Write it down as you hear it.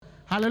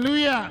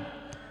Hallelujah.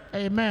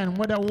 Amen.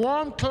 With a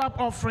warm clap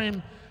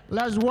offering,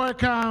 let's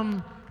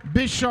welcome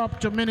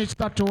Bishop to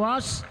minister to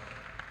us.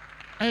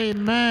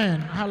 Amen.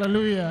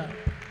 Hallelujah.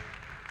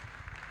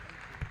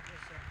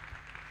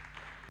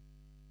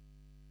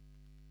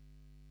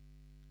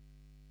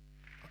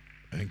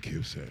 Thank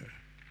you, sir.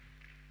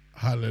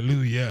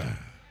 Hallelujah.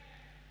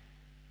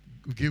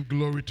 We give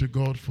glory to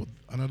God for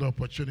another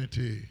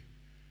opportunity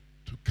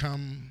to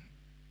come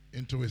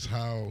into his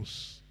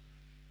house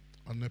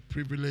on a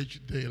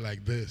privileged day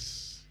like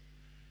this.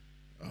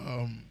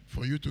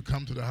 For you to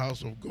come to the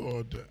house of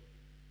God,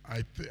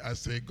 I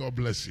say God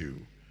bless you.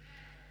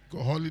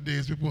 Because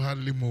holidays, people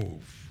hardly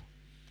move.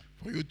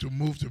 For you to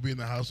move to be in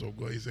the house of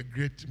God is a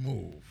great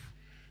move.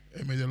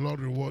 And may the Lord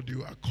reward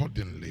you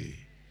accordingly.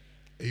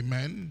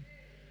 Amen.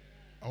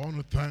 I want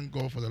to thank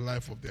God for the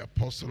life of the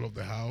apostle of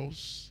the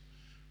house,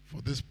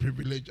 for this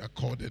privilege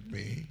accorded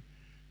me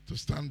to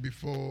stand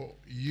before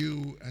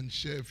you and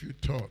share a few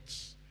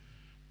thoughts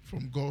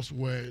from God's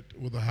word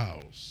with the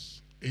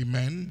house.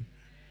 Amen.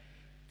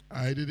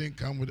 I didn't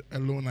come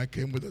alone. I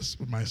came with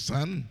my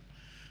son.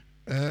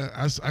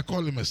 I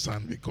call him a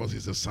son because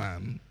he's a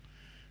son.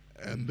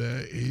 And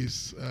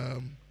he's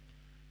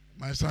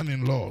my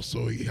son-in-law,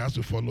 so he has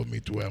to follow me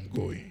to where I'm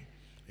going.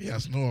 He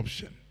has no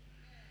option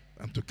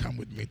and to come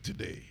with me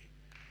today.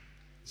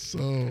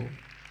 So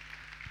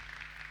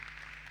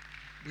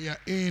we are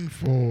in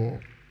for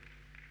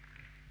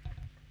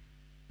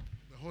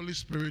the Holy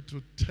Spirit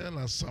to tell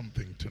us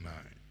something tonight.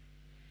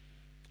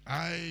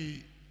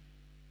 I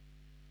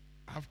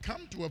have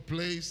come to a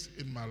place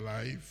in my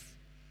life,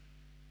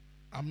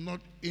 I'm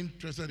not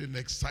interested in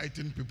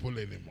exciting people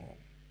anymore,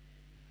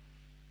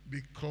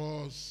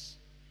 because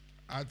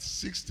at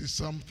 60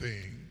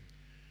 something,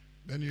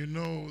 then you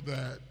know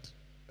that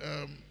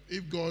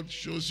if God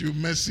shows you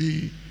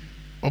mercy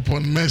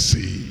upon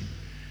mercy,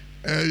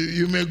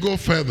 you may go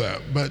further,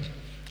 but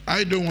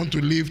I don't want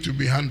to live to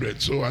be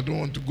 100, so I don't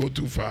want to go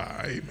too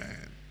far.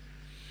 Amen.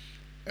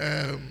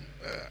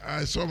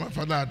 I saw my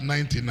father at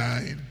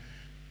 99,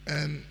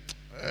 and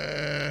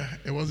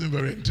it wasn't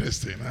very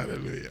interesting.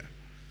 Hallelujah.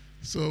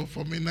 So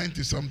for me,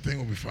 90 something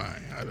will be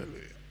fine.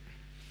 Hallelujah.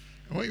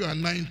 And when you are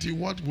 90,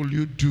 what will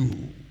you do?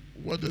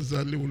 What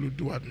exactly will you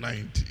do at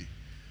 90?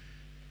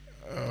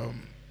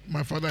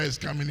 My father is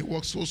coming. He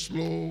walks so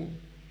slow.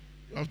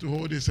 You have to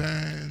hold his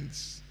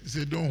hands. He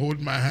said, don't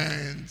hold my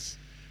hands.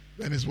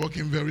 Then he's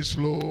walking very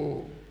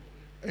slow.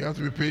 You have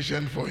to be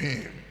patient for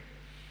him.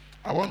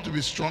 I want to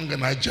be strong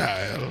and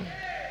agile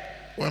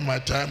when my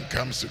time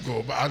comes to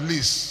go. But at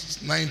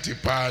least 90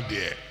 per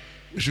day,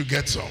 we should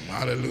get some.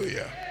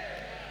 Hallelujah.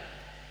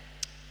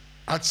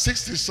 At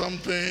 60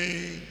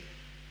 something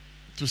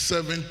to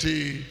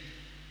 70,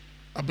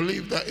 I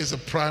believe that is a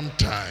prime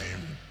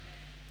time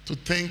to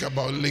think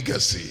about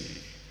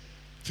legacy.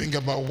 Think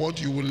about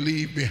what you will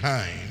leave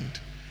behind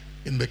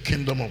in the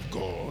kingdom of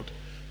God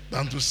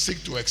than to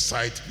seek to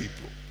excite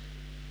people.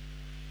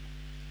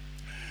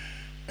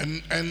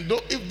 And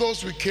if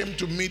those we came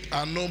to meet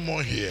are no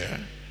more here,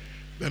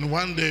 then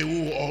one day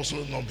we will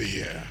also not be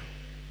here.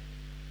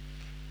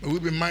 But we'll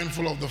be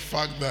mindful of the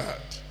fact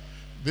that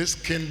this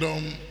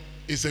kingdom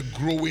is a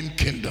growing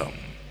kingdom.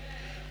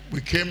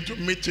 We came to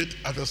meet it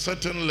at a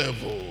certain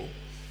level.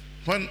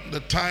 When the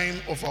time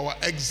of our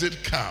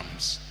exit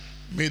comes,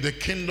 may the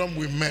kingdom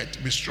we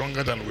met be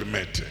stronger than we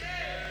met it.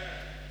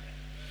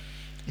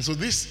 And so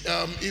this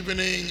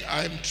evening,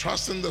 I'm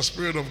trusting the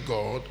Spirit of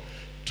God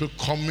to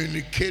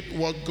communicate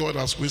what God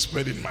has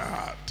whispered in my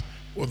heart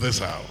with this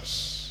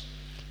house,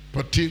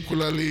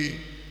 particularly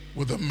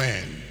with the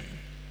men.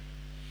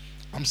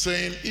 I'm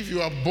saying, if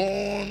you are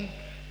born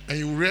and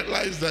you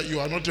realize that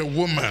you are not a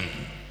woman,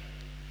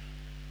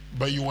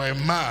 but you are a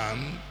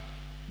man,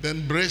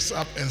 then brace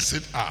up and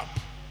sit up,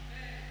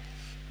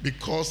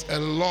 because a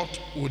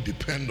lot will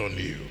depend on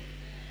you.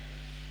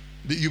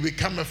 You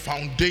become a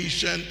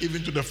foundation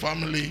even to the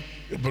family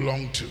you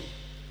belong to.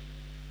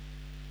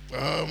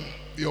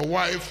 Your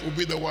wife will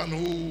be the one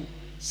who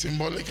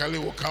symbolically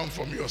will come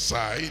from your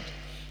side,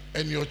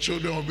 and your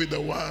children will be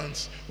the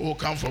ones who will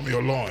come from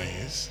your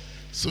loins.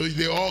 So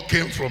they all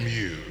came from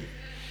you.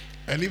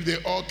 And if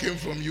they all came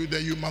from you,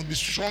 then you must be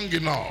strong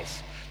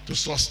enough to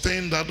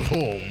sustain that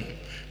home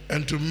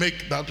and to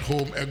make that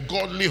home a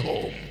godly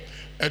home,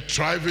 a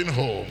thriving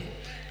home,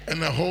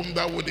 and a home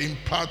that would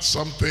impart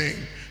something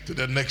to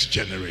the next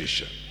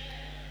generation.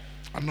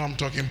 I know I'm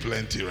talking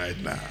plenty right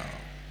now.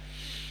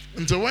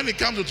 And so when it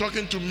comes to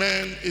talking to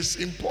men, it's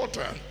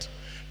important,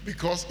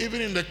 because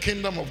even in the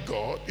kingdom of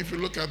God, if you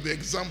look at the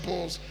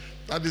examples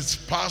that is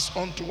passed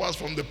on to us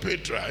from the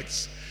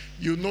patriarchs,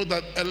 you know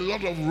that a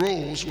lot of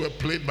roles were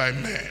played by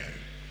men.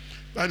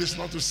 That is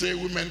not to say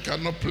women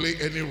cannot play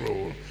any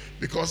role,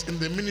 because in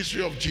the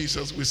ministry of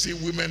Jesus, we see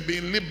women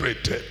being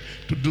liberated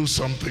to do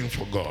something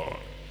for God.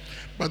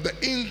 But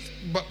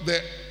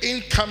the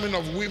incoming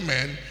of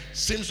women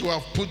seems to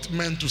have put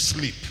men to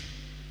sleep.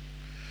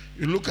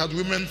 You look at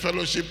women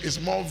fellowship, it's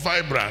more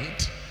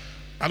vibrant.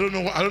 I don't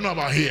know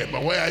about here,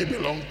 but where I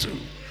belong to,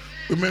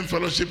 women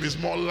fellowship is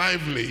more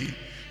lively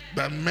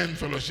than men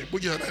fellowship,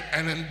 which is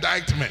an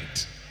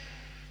indictment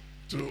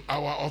to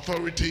our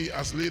authority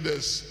as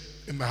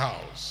leaders in the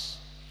house.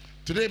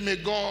 Today, may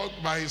God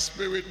by His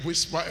Spirit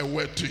whisper a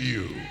word to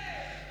you.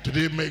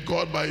 Today, may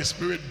God by His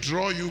Spirit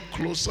draw you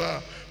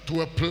closer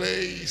to a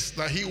place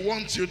that He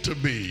wants you to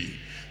be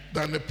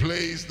than the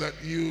place that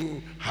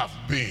you have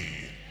been.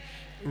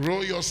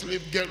 Roll your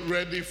sleeve, get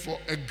ready for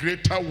a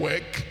greater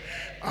work,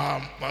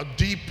 a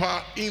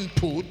deeper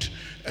input,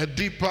 a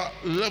deeper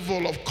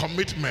level of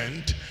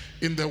commitment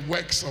in the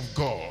works of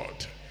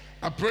God.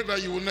 I pray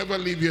that you will never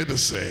leave here the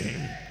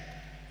same.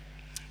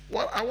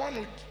 Well, I want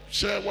to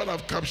share what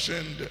I've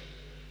captioned,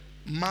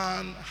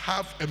 man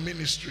have a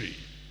ministry.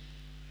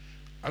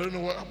 I don't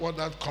know what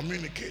that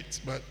communicates,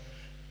 but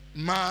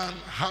man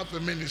have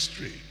a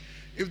ministry.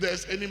 If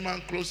there's any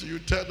man close to you,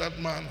 tell that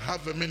man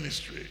have a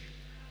ministry.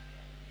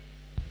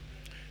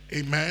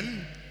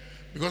 Amen.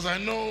 Because I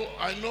know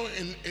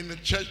in a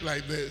church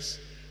like this,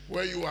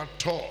 where you are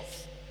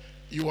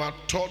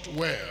taught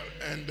well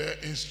and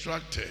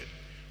instructed,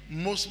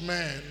 most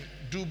men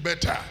do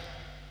better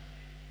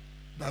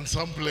than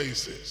some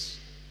places.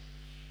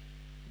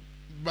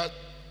 But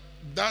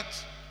that,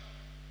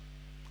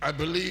 I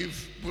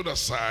believe, put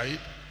aside,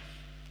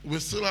 we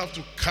still have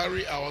to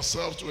carry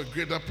ourselves to a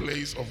greater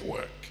place of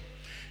work.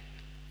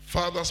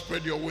 Father,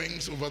 spread your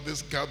wings over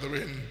this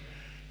gathering.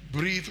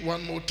 Breathe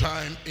one more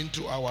time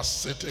into our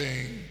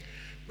setting.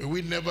 May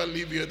we never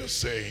leave here the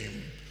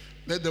same.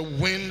 Let the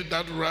wind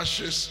that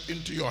rushes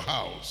into your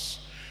house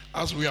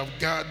as we have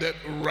gathered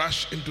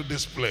rush into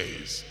this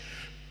place.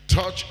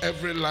 Touch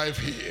every life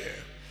here.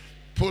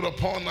 Put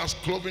upon us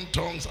cloven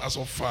tongues as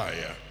of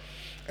fire.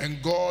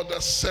 And God,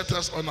 set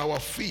us on our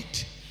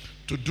feet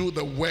to do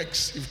the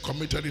works you've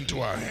committed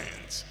into our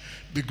hands.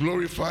 Be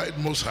glorified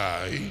most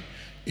high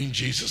in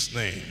Jesus'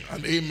 name.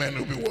 And amen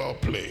will be well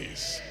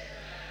placed.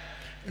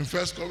 In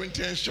 1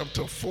 Corinthians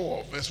chapter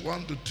 4, verse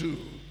 1 to 2.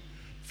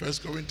 1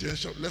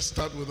 Corinthians, let's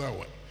start with that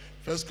one.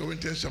 1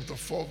 Corinthians chapter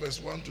 4,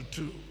 verse 1 to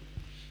 2.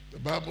 The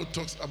Bible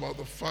talks about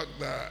the fact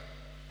that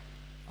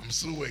I'm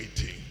still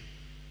waiting.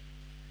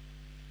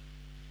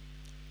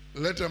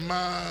 Let a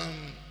man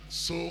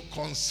so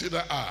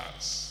consider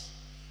us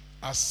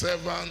as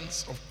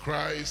servants of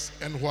Christ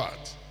and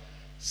what?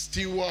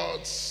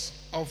 Stewards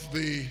of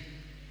the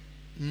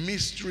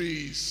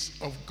mysteries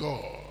of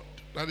God.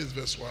 That is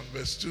verse 1.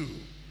 Verse 2.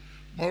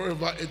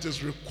 Moreover, it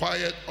is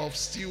required of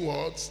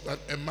stewards that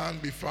a man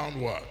be found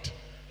what?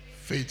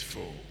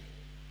 Faithful.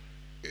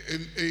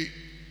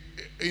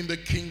 In the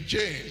King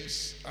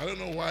James, I don't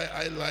know why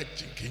I like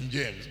King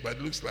James, but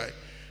it looks like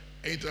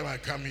anytime I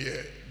come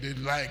here, they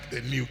like the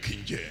New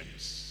King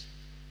James.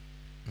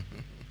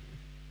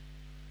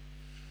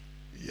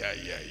 Yeah.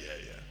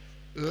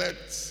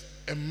 Let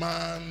a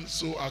man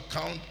so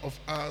account of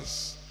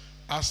us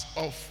as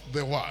of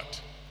the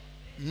what?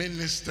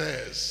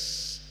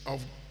 Ministers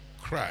of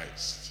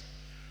Christ.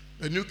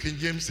 The New King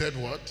James said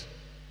what?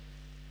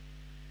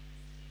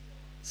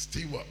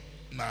 Steward.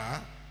 Nah.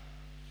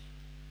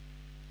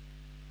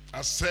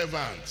 As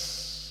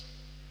servants.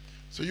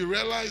 So you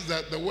realize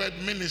that the word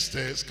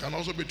ministers can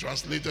also be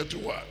translated to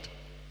what?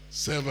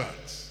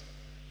 Servants.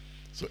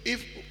 So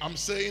if I'm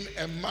saying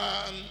a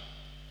man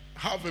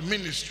have a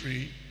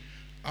ministry,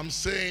 I'm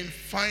saying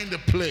find a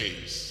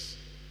place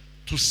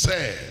to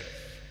serve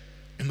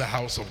in the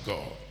house of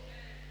God.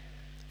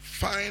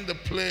 Find a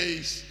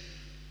place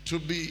to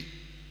be,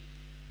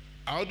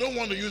 I don't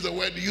want to use the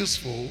word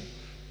useful,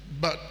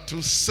 but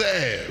to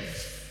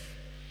serve.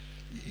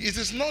 It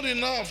is not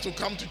enough to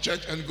come to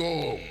church and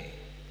go home.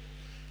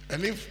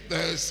 And if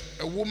there's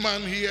a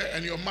woman here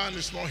and your man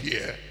is not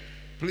here,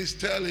 please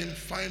tell him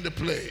find a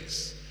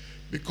place,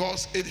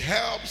 because it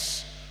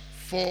helps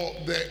for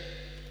the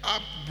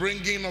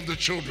upbringing of the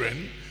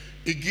children.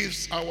 It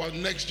gives our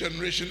next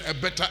generation a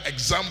better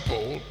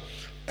example.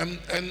 And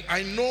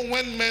I know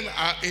when men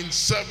are in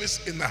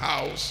service in the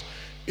house,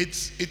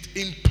 it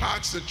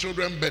impacts the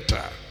children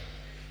better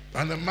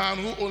than the man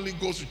who only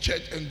goes to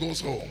church and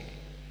goes home.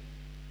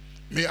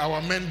 May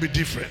our men be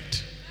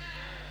different.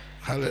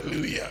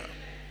 Hallelujah.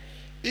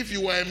 If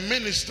you are a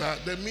minister,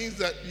 that means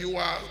that you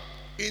are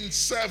in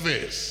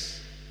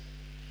service.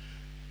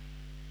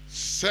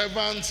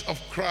 Servants of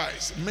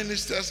Christ,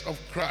 ministers of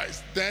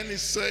Christ. Then it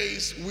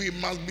says we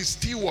must be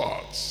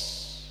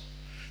stewards.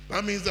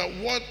 That means that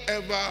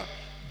whatever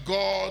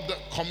God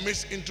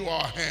commits into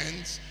our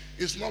hands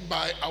is not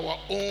by our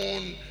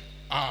own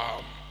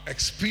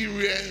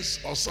experience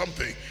or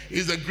something.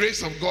 It's the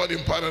grace of God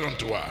imparted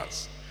unto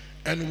us.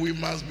 And we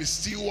must be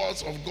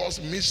stewards of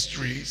God's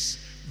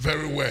mysteries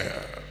very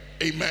well.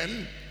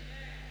 Amen.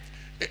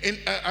 In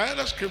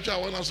another scripture I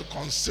want us to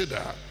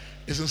consider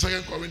is in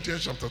 2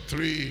 Corinthians chapter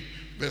 3,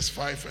 verse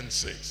 5 and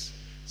 6.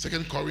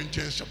 2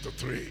 Corinthians chapter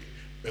 3,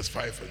 verse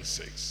 5 and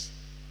 6.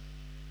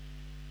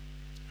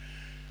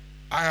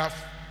 I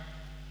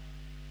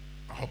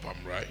hope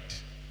I'm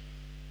right.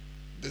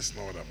 This is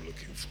not what I'm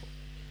looking for.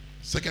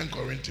 2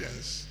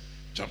 Corinthians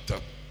chapter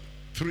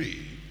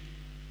 3.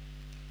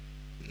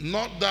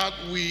 Not that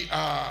we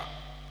are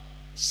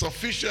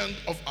sufficient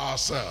of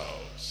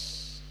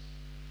ourselves.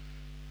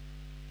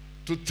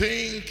 to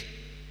think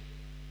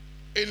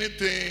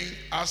anything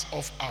as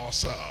of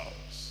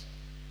ourselves,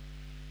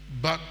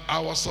 but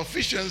our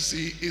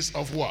sufficiency is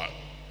of what?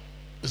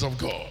 Is of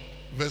God.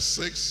 Verse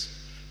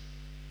 6,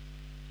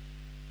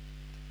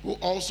 who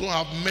also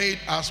have made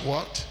us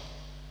what?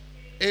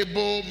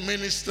 Able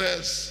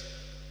ministers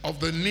of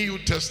the New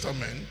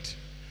Testament,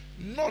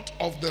 not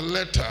of the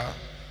letter,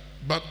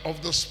 but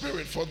of the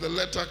Spirit. For the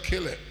letter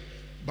killeth,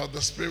 but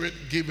the Spirit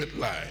giveth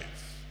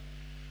life.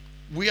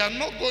 We are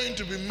not going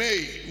to be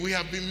made, we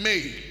have been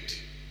made.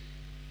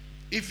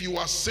 If you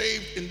are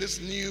saved in this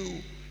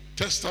New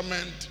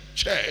Testament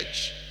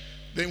church,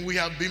 then we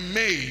have been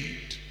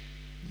made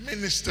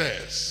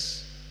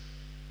ministers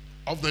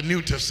of the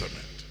New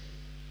Testament.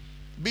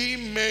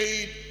 Being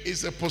made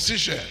is a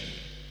position,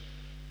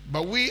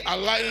 but we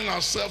aligning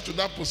ourselves to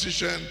that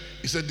position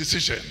is a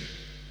decision.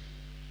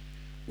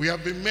 We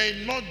have been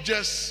made not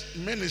just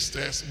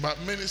ministers, but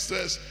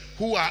ministers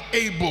who are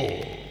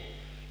able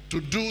to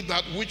do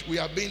that which we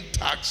are being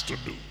tasked to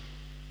do.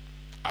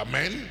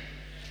 Amen.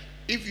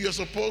 If you're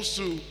supposed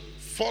to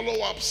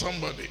follow up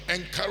somebody,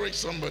 encourage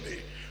somebody,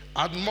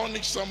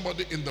 admonish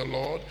somebody in the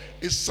Lord,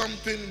 it's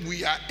something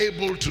we are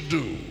able to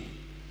do.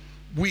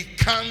 We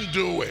can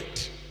do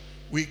it.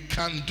 We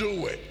can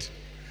do it.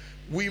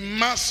 We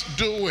must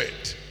do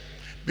it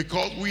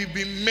because we've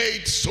been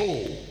made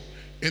so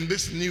in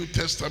this New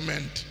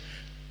Testament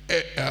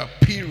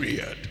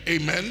period.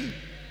 Amen.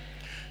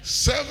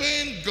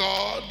 Serving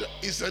God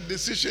is a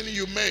decision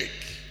you make.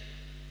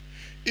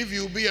 If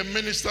you be a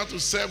minister to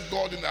serve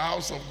God in the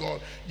house of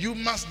God, you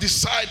must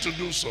decide to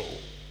do so.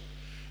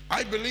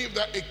 I believe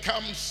that it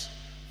comes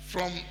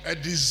from a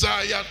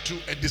desire to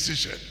a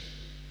decision.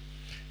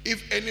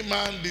 If any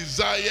man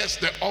desires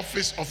the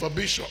office of a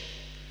bishop,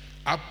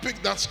 I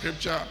pick that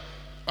scripture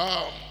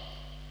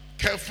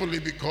carefully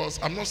because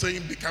I'm not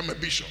saying become a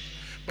bishop,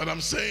 but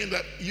I'm saying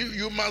that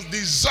you must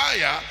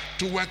desire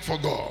to work for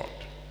God.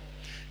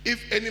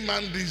 If any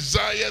man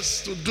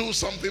desires to do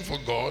something for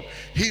God,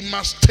 he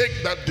must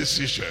take that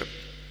decision.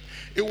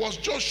 It was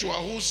Joshua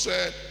who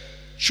said,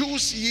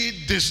 choose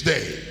ye this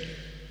day.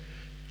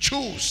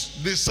 Choose,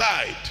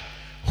 decide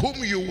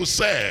whom you will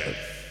serve.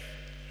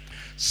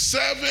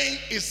 Serving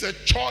is a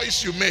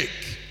choice you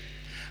make.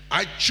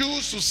 I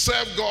choose to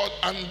serve God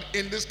and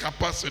in this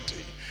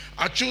capacity.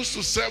 I choose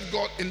to serve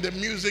God in the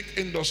music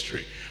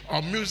industry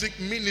or music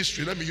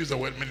ministry. Let me use the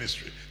word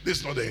ministry. This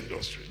is not the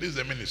industry. This is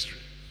the ministry.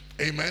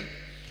 Amen.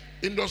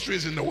 Industry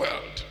is in the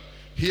world.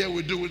 Here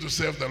we do it to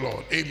serve the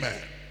Lord.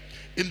 Amen.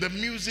 In the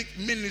music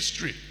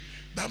ministry,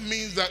 that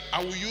means that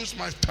I will use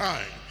my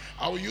time,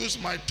 I will use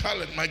my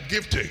talent, my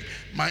gifting,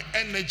 my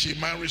energy,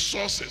 my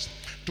resources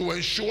to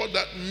ensure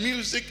that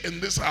music in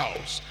this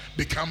house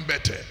become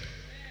better.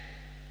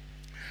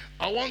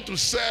 I want to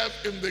serve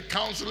in the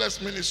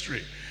counselors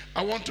ministry.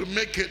 I want to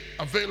make it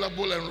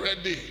available and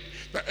ready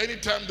that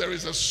anytime there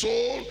is a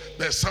soul,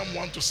 there's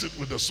someone to sit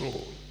with the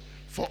soul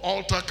for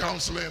altar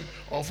counseling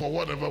or for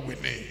whatever we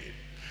need.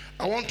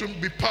 I want to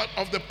be part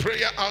of the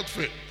prayer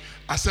outfit.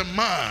 As a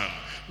man,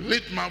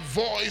 lift my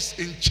voice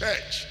in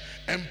church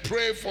and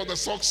pray for the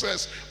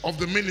success of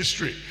the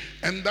ministry.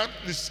 And that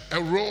is a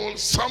role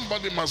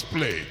somebody must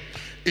play.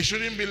 It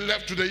shouldn't be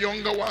left to the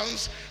younger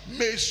ones.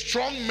 May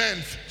strong men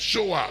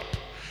show up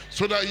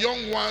so that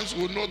young ones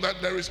will know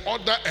that there is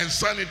order and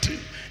sanity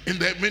in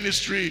the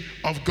ministry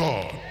of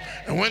God.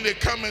 And when they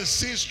come and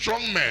see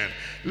strong men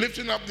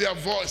lifting up their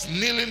voice,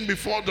 kneeling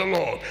before the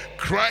Lord,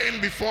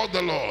 crying before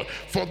the Lord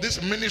for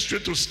this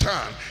ministry to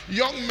stand,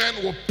 young men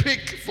will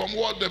pick from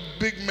what the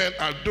big men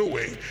are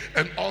doing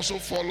and also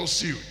follow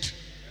suit.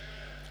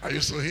 Are you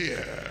still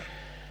here?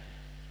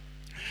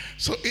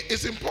 So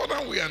it's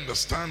important we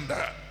understand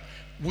that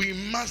we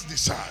must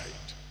decide,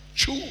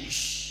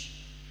 choose.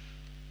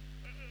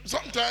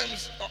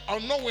 Sometimes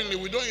unknowingly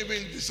we don't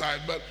even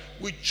decide, but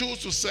we choose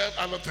to serve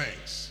other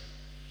things.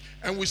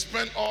 And we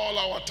spend all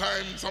our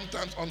time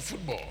sometimes on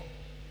football.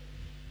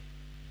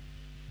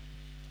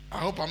 I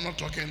hope I'm not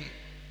talking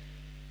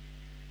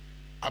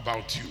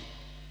about you.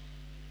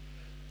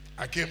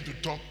 I came to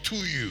talk to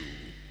you.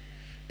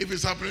 If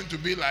it's happening to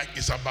be like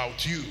it's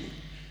about you,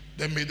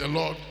 then may the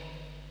Lord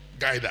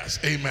guide us.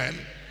 Amen.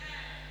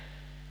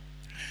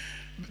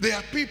 There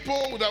are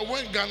people that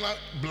when Ghana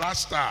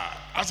Blaster,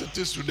 as it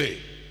is today,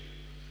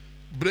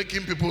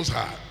 breaking people's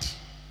heart,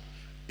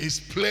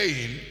 is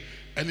playing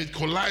and it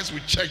collides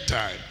with check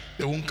time,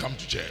 they won't come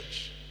to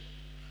church.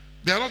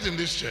 They are not in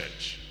this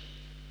church.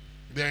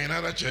 They are in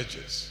other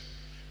churches,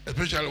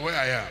 especially where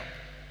I am.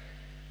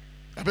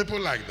 There are people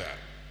like that.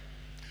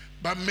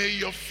 But may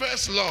your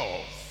first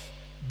love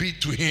be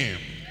to Him,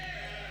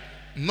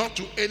 not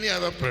to any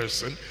other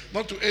person,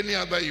 not to any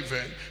other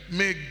event.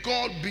 May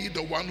God be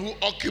the one who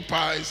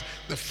occupies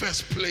the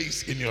first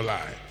place in your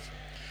life.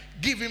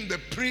 Give Him the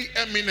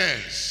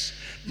preeminence.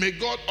 May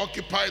God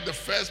occupy the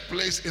first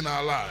place in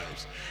our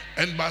lives.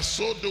 And by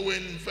so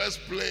doing, in first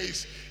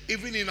place,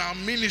 even in our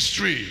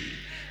ministry,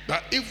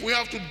 that if we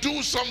have to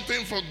do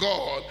something for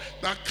God,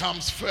 that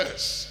comes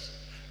first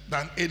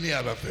than any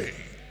other thing.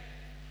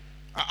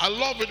 I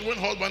love it when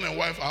husband and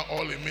wife are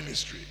all in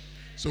ministry.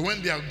 So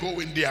when they are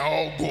going, they are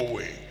all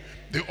going.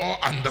 They all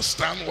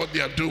understand what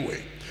they are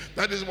doing.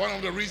 That is one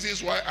of the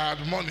reasons why I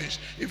admonish,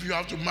 if you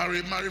have to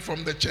marry, marry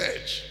from the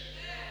church.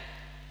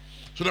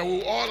 So that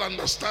we all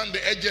understand the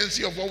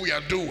urgency of what we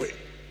are doing.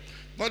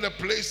 Not a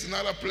place in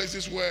other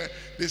places where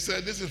they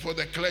say this is for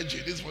the clergy,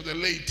 this is for the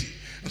laity.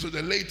 And so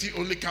the laity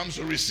only comes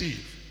to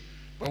receive.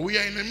 But we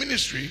are in a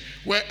ministry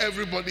where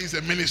everybody is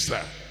a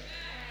minister.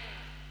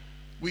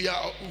 We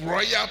are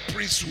royal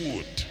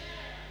priesthood.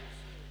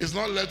 It's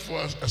not left for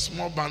a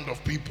small band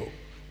of people.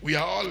 We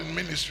are all in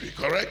ministry,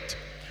 correct?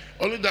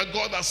 Only that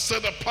God has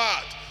set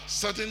apart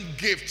certain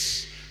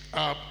gifts,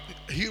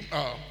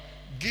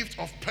 gift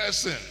of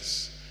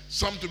persons.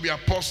 Some to be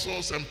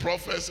apostles and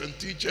prophets and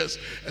teachers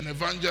and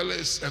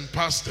evangelists and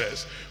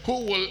pastors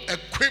who will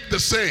equip the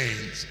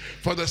saints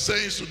for the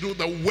saints to do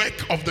the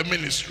work of the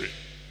ministry.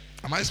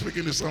 Am I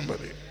speaking to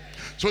somebody?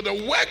 So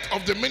the work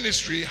of the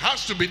ministry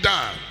has to be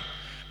done,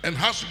 and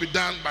has to be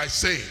done by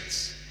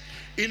saints.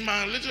 In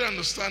my little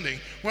understanding,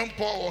 when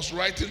Paul was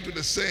writing to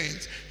the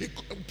saints,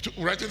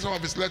 writing some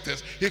of his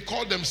letters, he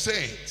called them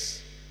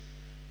saints.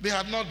 They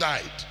had not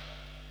died.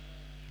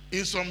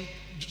 In some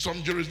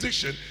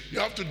jurisdiction, you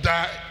have to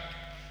die,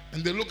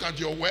 and they look at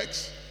your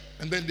works,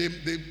 and then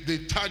they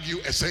tag you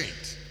a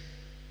saint.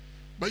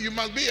 But you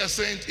must be a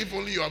saint if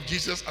only you have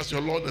Jesus as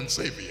your Lord and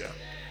Savior.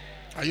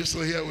 Are you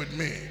still here with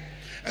me?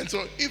 And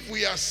so if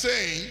we are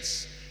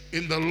saints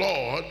in the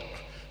Lord,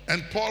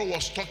 and Paul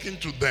was talking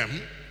to them,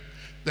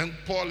 then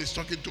Paul is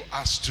talking to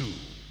us too,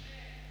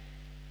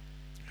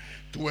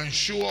 to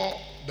ensure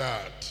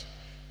that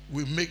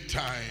we make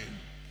time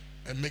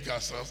and make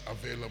ourselves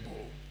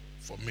available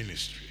for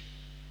ministry.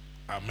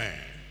 Amen.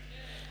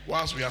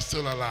 Whilst we are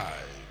still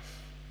alive,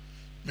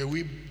 may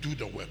we do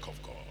the work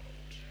of God.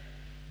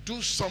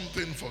 Do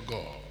something for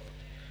God.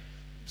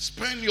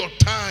 Spend your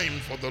time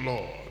for the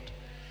Lord.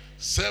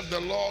 Serve the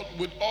Lord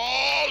with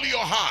all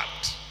your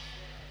heart,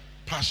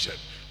 passion,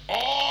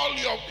 all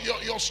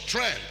your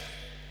strength,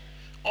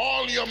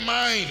 all your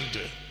mind.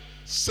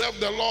 Serve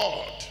the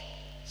Lord.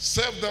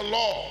 Serve the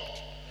Lord.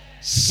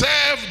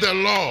 Serve the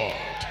Lord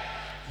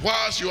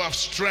whilst you have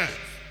strength.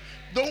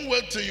 Don't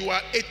wait till you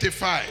are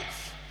 85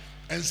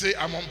 and say,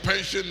 I'm on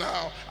pension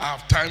now, I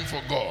have time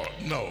for God.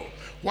 No.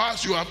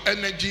 Whilst you have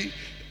energy,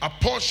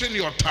 apportion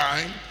your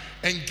time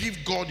and give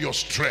God your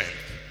strength.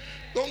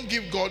 Don't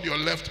give God your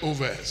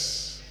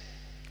leftovers.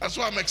 That's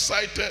why I'm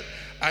excited.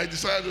 I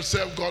decided to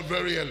serve God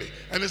very early.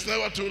 And it's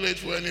never too late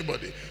for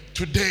anybody.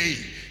 Today,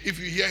 if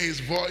you hear his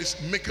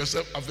voice, make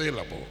yourself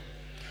available.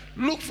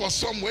 Look for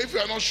somewhere. If you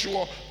are not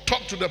sure,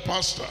 talk to the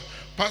pastor.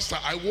 Pastor,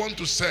 I want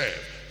to serve.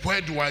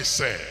 Where do I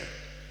serve?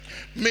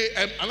 May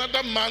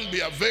another man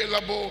be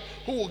available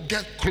who will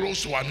get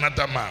close to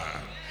another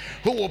man,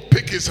 who will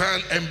pick his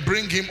hand and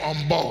bring him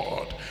on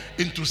board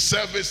into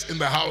service in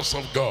the house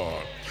of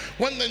God.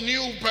 When the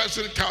new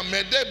person comes,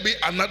 may there be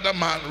another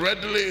man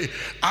readily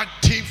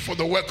active for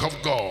the work of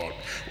God,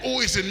 who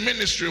is in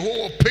ministry, who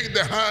will pick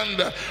the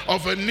hand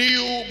of a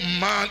new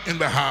man in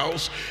the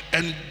house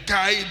and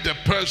guide the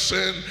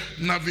person,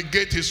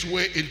 navigate his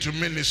way into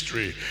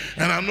ministry.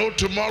 And I know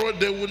tomorrow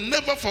they will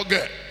never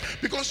forget,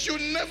 because you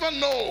never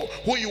know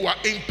who you are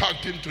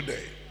impacting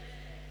today.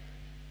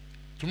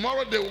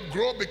 Tomorrow they will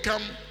grow,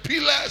 become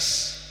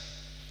pillars,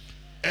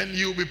 and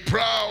you'll be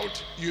proud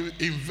you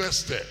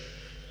invested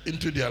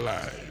into their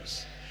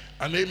lives.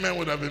 And amen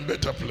would have been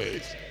better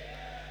placed.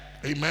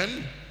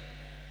 Amen.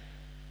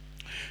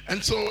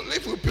 And so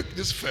if we pick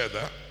this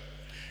further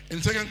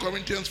in 2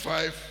 Corinthians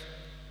 5,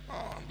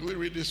 do we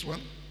read this one?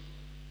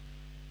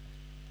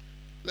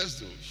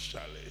 Let's do it,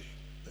 Charlie.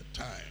 The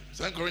time.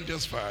 2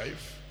 Corinthians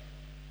 5.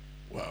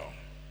 Wow.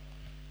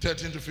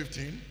 13 to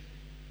 15.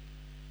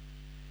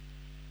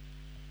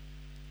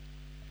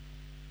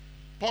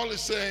 Paul is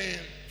saying,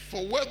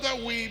 for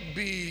whether we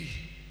be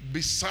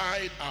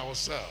beside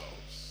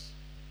ourselves.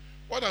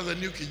 What does the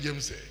New King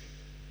James say?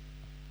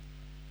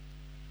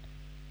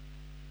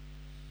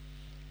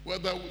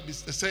 Whether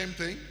it's the same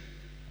thing.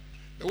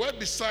 The word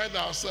beside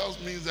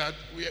ourselves means that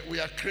we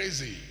are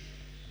crazy.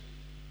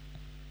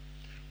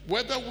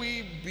 Whether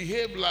we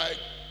behave like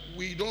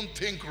we don't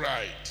think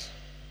right.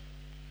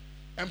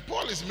 And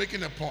Paul is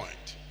making a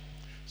point.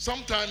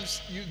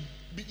 Sometimes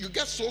you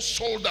get so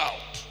sold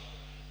out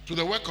to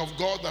the work of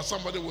God that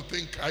somebody will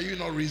think, are you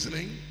not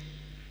reasoning?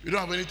 You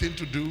don't have anything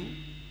to do.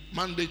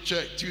 Monday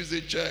church,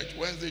 Tuesday church,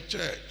 Wednesday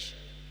church,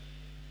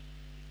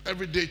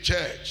 everyday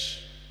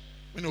church.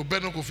 You know,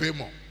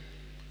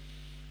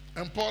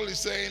 and Paul is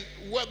saying,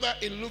 whether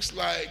it looks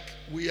like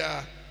we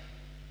are,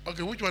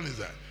 okay, which one is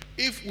that?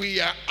 If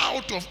we are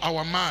out of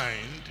our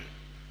mind,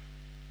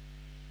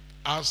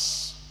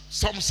 as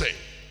some say,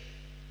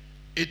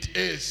 it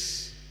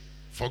is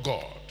for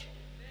God.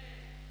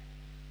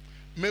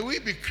 May we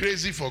be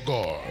crazy for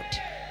God.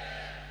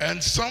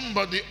 And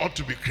somebody ought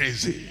to be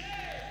crazy.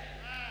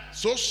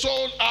 So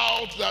sold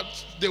out that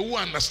they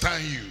won't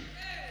understand you.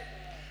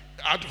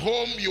 At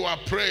home, you are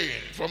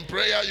praying. From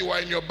prayer, you are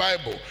in your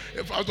Bible.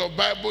 If out of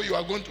Bible, you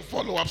are going to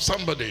follow up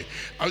somebody.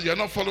 As you are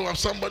not following up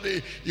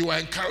somebody, you are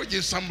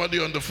encouraging somebody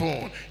on the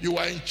phone. You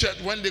are in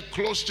church. When they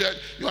close church,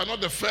 you are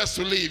not the first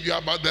to leave. You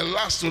are about the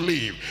last to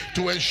leave,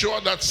 to ensure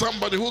that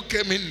somebody who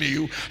came in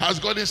new has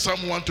gotten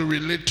someone to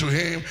relate to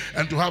him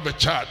and to have a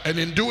chat. And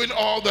in doing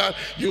all that,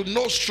 you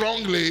know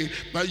strongly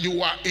that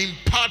you are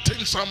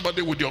imparting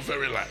somebody with your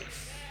very life.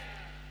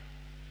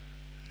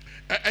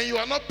 And you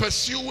are not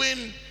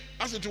pursuing,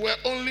 as it were,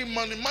 only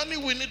money. Money,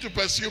 we need to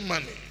pursue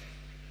money.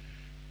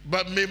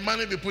 But may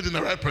money be put in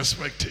the right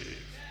perspective.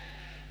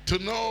 To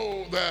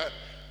know that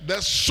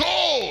the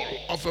soul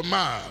of a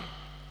man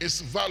is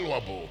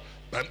valuable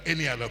than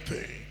any other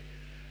thing.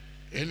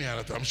 Any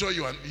other thing. I'm sure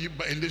you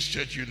in this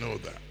church, you know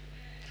that.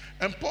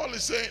 And Paul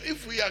is saying,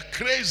 if we are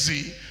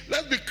crazy,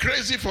 let's be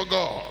crazy for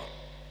God.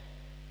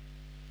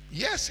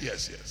 Yes.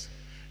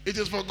 It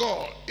is for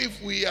God. If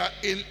we are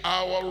in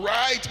our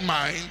right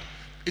mind,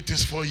 it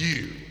is for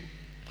you.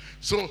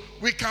 So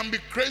we can be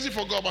crazy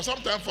for God, but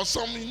sometimes for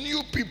some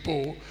new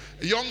people,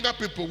 younger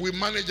people, we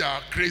manage our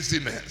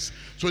craziness.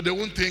 So they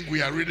won't think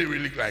we are really,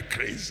 really like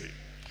crazy.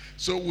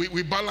 So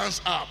we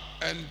balance up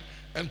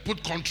and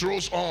put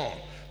controls on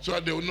so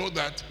that they will know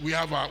that we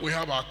have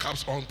our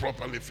caps on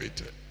properly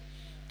fitted.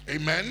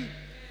 Amen?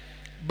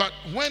 But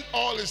when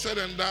all is said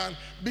and done,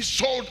 be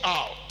sold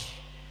out.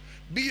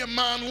 Be a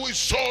man who is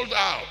sold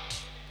out.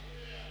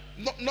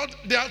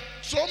 There are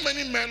so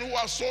many men who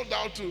are sold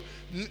out to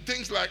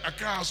things like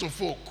Ackun House of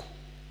Folk,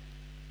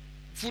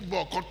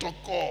 football,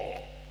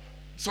 Kotoko.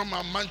 Some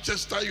are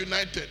Manchester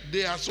United.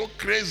 They are so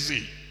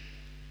crazy.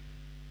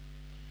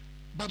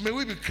 But may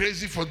we be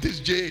crazy for this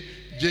J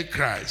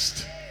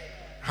Christ.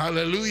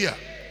 Hallelujah.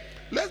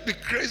 Let's be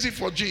crazy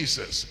for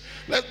Jesus.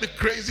 Let's be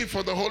crazy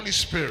for the Holy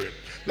Spirit.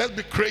 Let's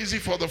be crazy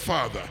for the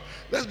Father.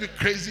 Let's be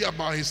crazy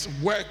about his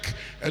work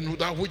and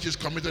that which is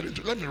committed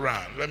into. Let me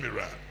run.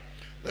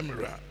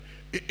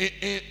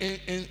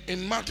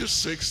 In Matthew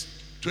 6,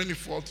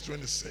 24 to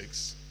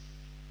 26.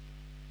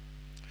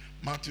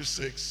 Matthew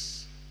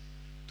 6,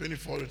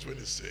 24 to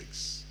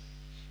 26.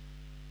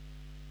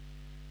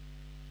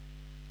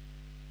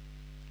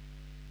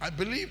 I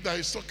believe that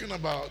he's talking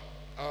about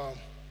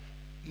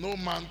no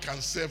man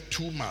can serve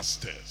two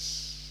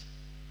masters.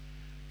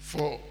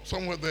 For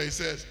somewhere there he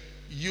says,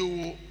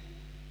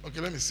 okay,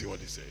 let me see what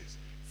he says.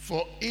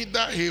 For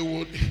either he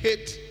would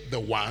hate the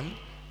one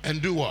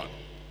and do what?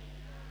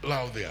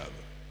 Love the other.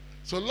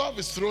 So love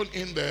is thrown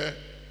in there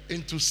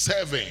into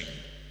serving.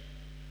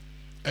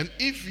 And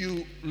if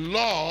you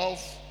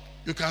love,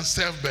 you can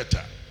serve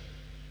better.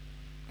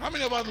 How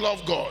many of us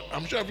love God?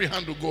 I'm sure every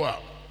hand will go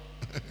up.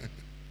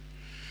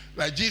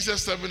 Like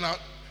Jesus serving out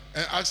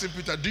and asking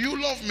Peter, do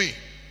you love me?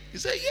 He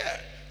said, yeah.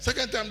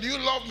 Second time, do you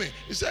love me?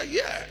 He said,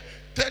 yeah.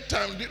 Third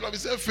time, do you love me?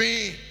 He said,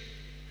 fine.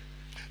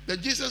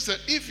 Then Jesus said,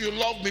 if you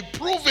love me,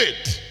 prove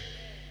it.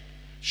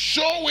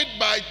 Show it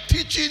by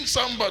teaching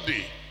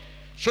somebody.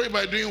 Show it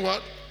by doing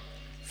what?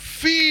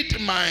 Feed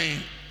my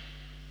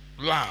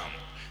lamb.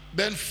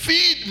 Then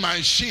feed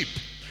my sheep.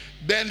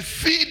 Then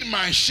feed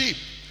my sheep.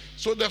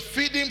 So the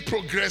feeding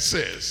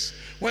progresses.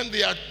 When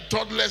they are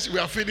toddlers, we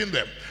are feeding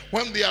them.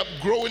 When they are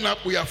growing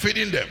up, we are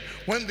feeding them.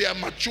 When they are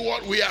mature,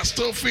 we are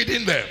still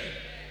feeding them.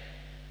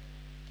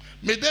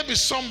 May there be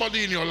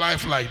somebody in your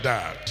life like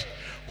that,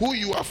 who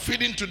you are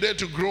feeding today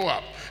to grow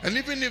up. And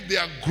even if they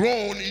are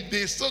grown,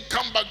 they still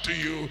come back to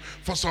you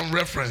for some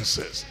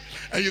references.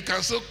 And you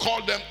can still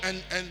call them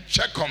and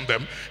check on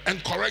them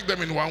and correct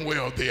them in one way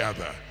or the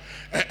other.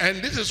 And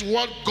this is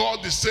what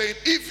God is saying.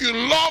 If you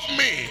love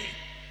me,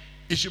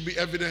 it should be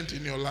evident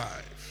in your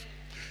life.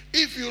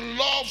 If you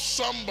love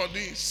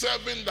somebody,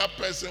 serving that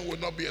person will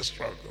not be a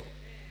struggle.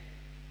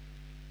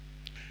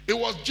 It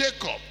was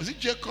Jacob. Is it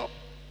Jacob?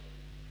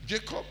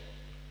 Jacob.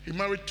 He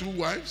married two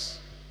wives.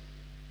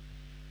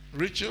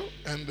 Rachel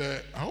and,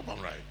 I hope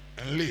I'm right,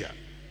 and Leah.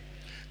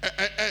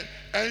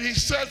 And he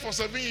served for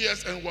 7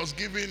 years and was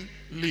given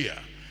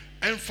Leah.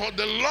 And for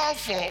the love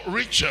for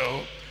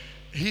Rachel,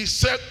 he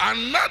served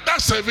another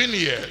 7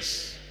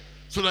 years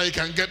so that he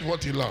can get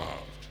what he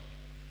loved.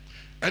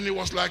 And it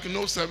was like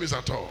no service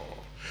at all.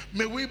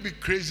 May we be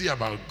crazy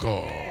about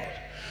God.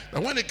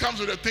 That when it comes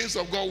to the things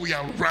of God, we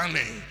are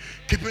running,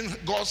 keeping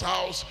God's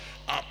house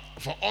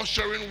for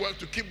ushering work,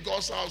 to keep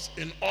God's house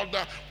in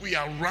order. We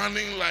are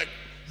running like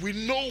we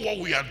know what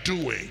we are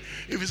doing.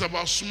 If it's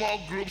about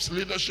small groups,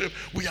 leadership,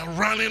 we are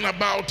running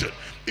about it.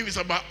 If it's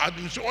about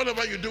administration,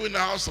 whatever you do in the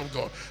house of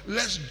God,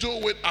 let's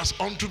do it as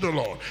unto the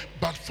Lord.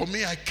 But for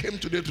me, I came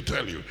today to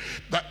tell you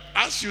that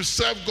as you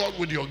serve God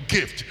with your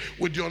gift,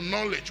 with your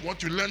knowledge,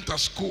 what you learned at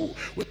school,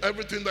 with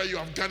everything that you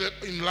have gathered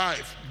in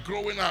life,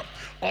 growing up,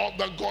 all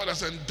that God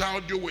has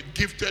endowed you with,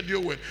 gifted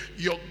you with,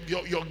 your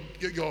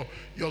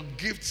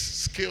gift,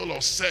 skill,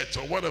 or set,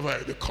 or whatever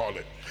they call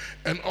it,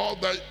 and all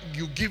that,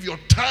 you give your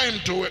time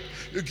to it,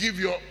 you give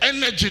your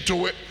energy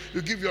to it,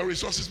 you give your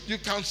resources. You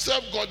can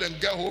serve God and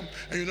get home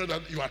and you know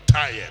that you are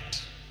tired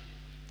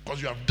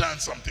because you have done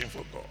something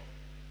for God.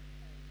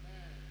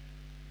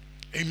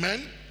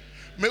 Amen.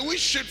 May we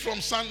shift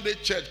from Sunday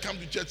church, come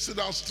to church, sit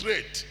down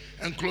straight,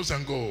 and close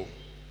and go.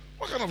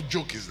 What kind of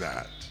joke is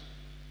that?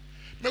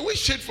 May we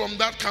shift from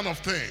that kind of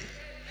thing.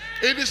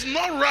 It is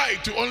not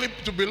right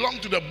to belong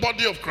to the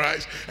body of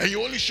Christ and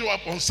you only show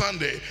up on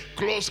Sunday,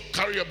 close,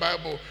 carry your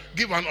Bible,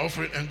 give an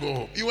offering and go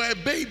home. You are a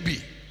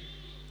baby.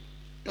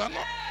 You are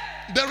not.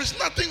 There is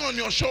nothing on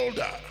your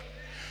shoulder.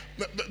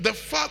 The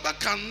Father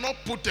cannot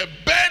put a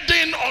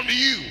burden on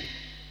you.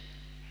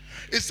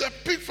 It's a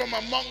pick from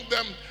among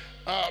them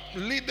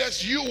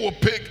leaders you will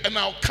pick, and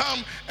I'll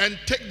come and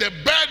take the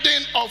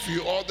burden off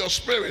you, or the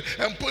spirit,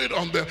 and put it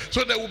on them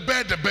so they will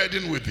bear the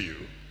burden with you.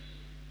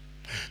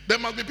 There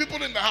must be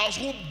people in the house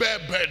who bear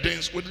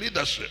burdens with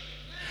leadership.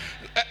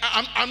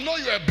 I know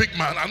you're a big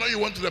man. I know you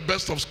went to the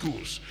best of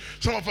schools.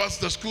 Some of us,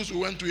 the schools we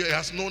went to here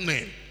has no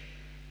name.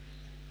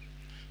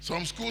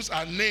 Some schools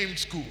are named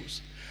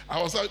schools.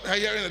 I was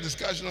hearing a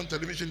discussion on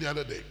television the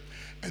other day,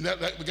 and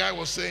the guy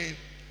was saying,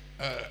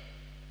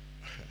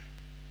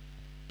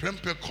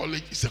 Prempeh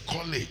College is a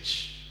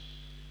college.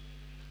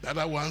 The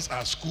other ones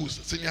are schools,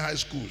 senior high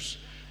schools.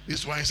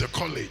 This one is a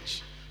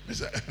college. I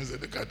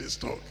said, look at this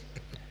talk.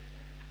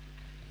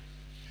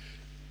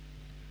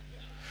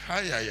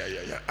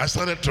 I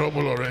started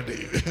trouble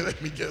already.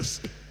 Let me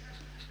guess.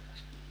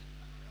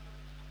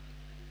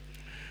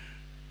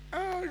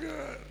 Oh,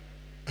 God.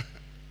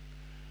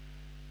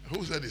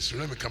 Who said this?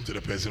 Let me come to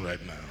the person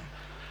right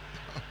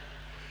now.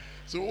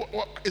 So,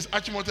 what is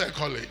Achimota a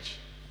college?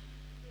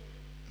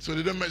 So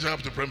they don't measure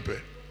up to Prempeh.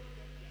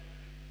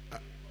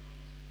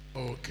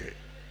 Okay.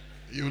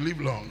 You live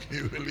long.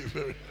 You will live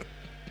very long.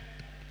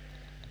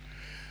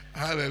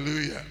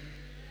 Hallelujah.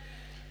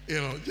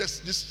 You know,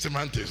 just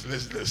semantics.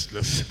 Let's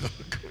not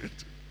go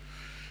into.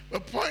 The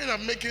point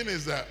I'm making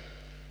is that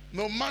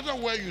no matter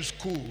where you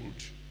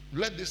schooled,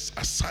 let this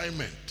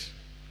assignment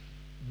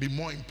be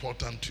more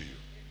important to you.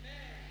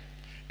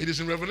 It is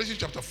in Revelation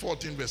chapter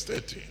 14, verse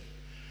 13.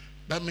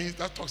 That means,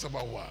 that talks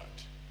about what?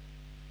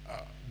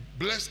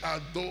 Blessed are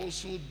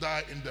those who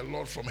die in the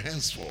Lord from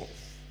henceforth,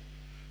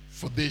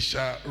 for they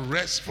shall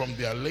rest from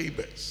their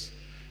labors,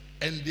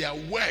 and their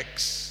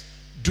works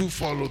do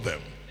follow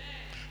them.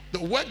 The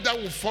work that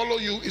will follow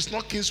you is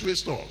not Kingsway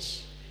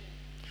stores.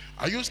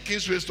 I use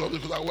Kingsway stores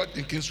because I worked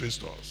in Kingsway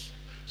stores.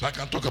 So I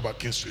can talk about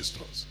Kingsway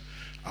stores.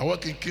 I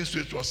work in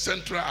Kingsway stores,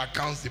 Central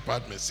Accounts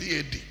Department,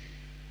 CAD.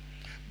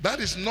 That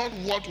is not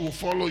what will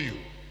follow you.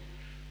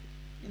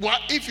 Well,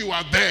 if you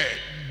are there,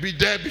 be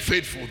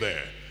faithful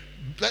there.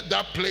 Let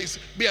that place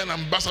be an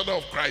ambassador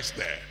of Christ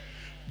there.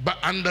 But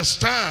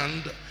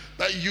understand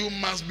that you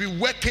must be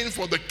working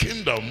for the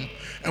kingdom,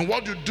 and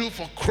what you do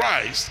for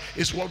Christ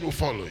is what will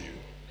follow you.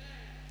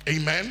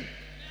 Amen.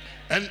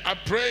 And I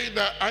pray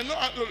that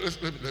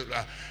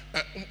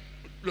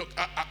look,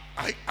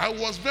 I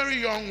was very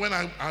young when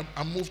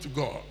I moved to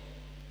God.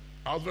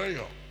 I was very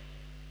young,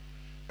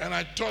 and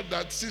I thought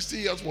that 60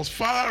 years was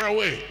far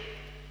away.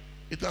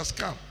 It has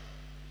come.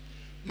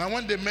 Now,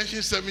 when they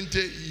mention 70,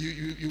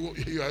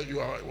 you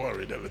are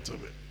worried a little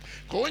bit.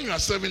 Because when you are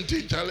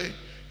 70, Charlie,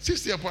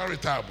 60 are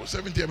retirable,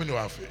 70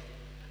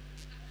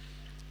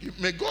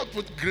 may God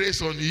put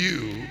grace on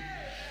you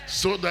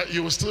so that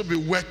you will still be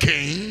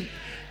working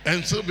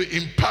and still be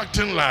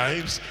impacting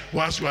lives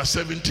whilst you are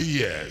 70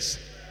 years.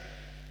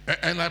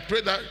 And I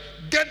pray that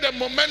get the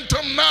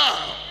momentum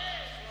now.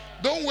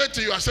 Don't wait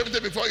till you are 70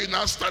 before you're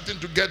now starting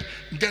to get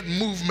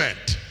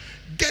movement.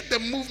 Get the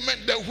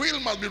movement. The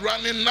wheel must be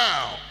running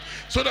now.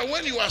 So that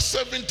when you are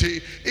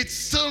 70, it's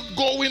still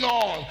going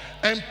on.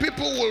 And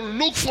people will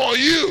look for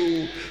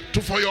you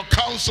for your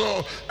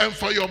counsel and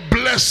for your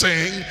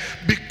blessing,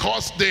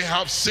 because they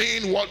have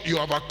seen what you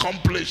have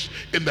accomplished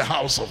in the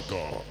house of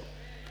God.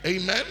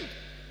 Amen?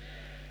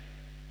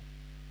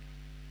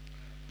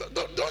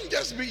 Don't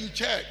just be in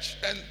church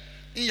and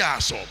in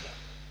Yasom.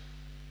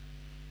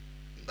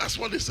 That's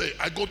what they say.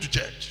 I go to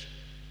church.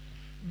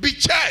 Be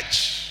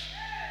church.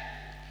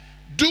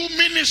 Do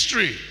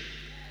ministry.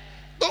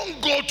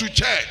 Don't go to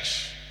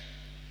church.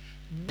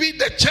 Be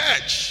the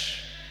church.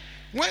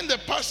 When the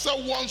pastor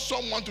wants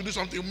someone to do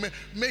something,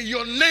 may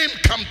your name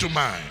come to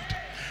mind.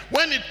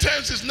 When he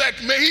turns his neck,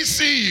 may he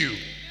see you.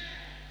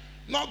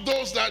 Not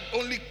those that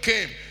only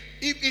came.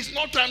 If it's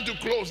not time to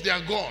close, they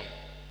are gone.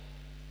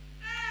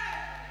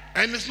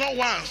 And it's not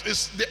once,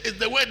 it's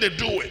the way they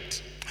do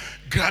it.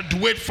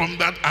 Graduate from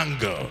that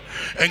angle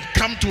and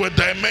come to a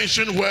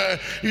dimension where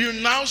you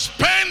now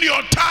spend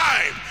your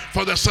time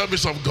for the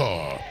service of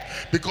God,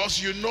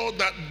 because you know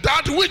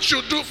that which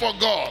you do for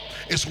God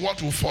is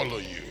what will follow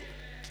you.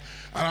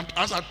 And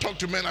as I talk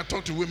to men, I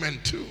talk to women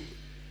too.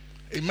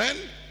 Amen?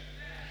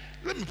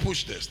 Let me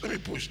push this.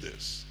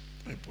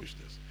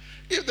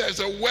 If there's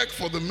a work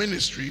for the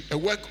ministry, a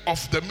work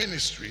of the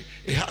ministry,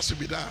 it has to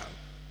be done.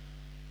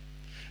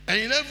 And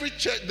in every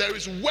church, there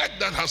is work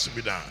that has to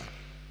be done.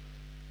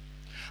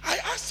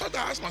 I started to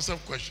ask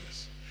myself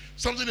questions.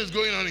 Something is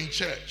going on in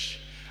church,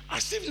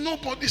 as if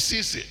nobody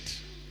sees it.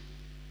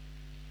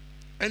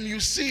 And you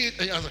see it,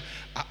 and you ask,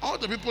 all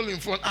the people in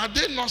front, are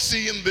they not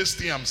seeing this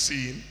thing I'm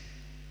seeing?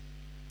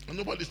 And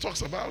nobody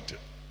talks about it.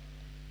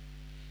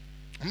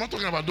 I'm not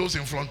talking about those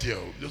in front here.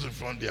 Those in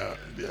front, they are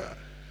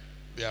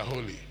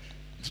holy.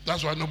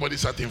 That's why nobody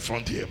sat in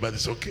front here, but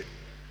it's okay.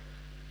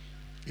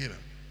 You know.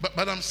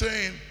 But I'm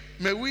saying,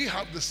 may we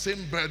have the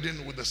same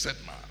burden with the set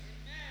man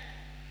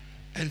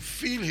and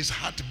feel his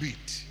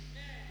heartbeat,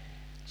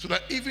 so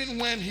that even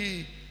when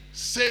he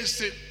says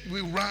it,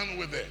 we run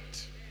with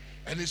it,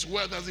 and his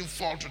word doesn't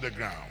fall to the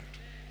ground.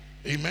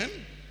 Amen?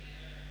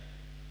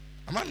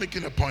 Am I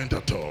making a point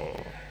at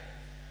all?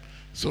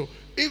 So,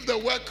 if the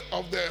work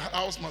of the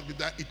house must be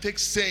done, it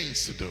takes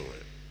saints to do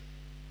it.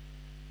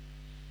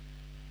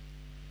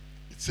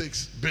 It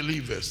takes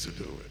believers to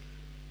do it.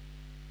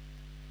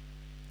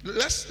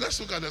 Let's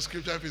look at the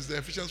scripture. If it's the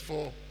Ephesians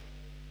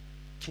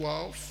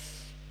 4:12.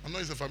 I know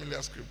it's a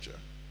familiar scripture.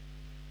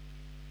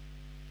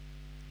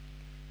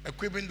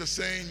 Equipping the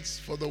saints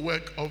for the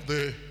work of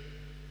the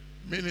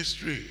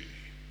ministry.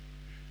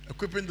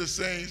 Equipping the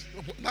saints.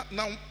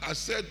 Now I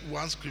said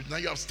one scripture. Now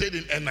you have stayed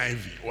in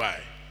NIV. Why?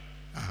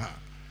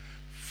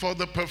 For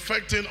the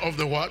perfecting of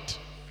the what?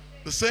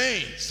 The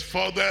saints.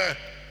 For the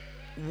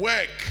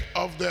work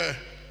of the...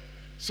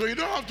 So you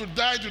don't have to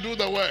die to do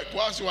the work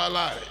whilst you are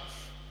alive.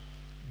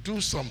 Do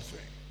something.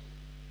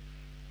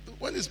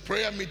 When it's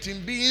prayer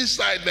meeting, be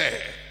inside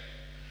there.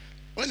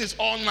 When it's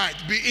all night,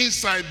 be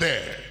inside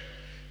there.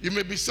 You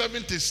may be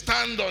 70,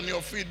 stand on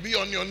your feet, be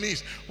on your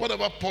knees.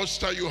 Whatever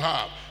posture you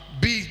have,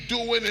 be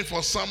doing it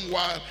for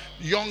someone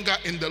younger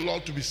in the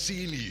Lord to be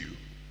seeing you.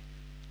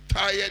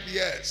 Tired,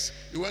 yes.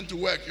 You went to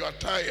work, you are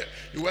tired.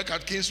 You work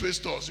at Kingsway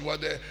Stores, you are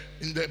there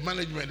in the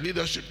management,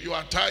 leadership, you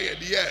are tired,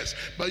 yes.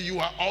 But you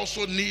are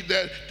also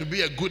needed to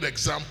be a good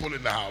example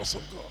in the house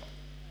of God.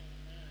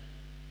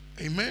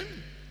 Amen?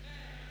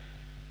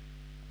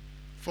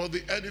 For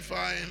the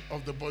edifying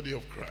of the body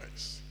of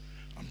Christ.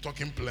 I'm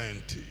talking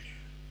plenty.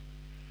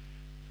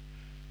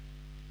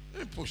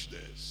 Let me push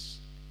this.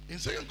 In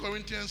 2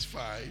 Corinthians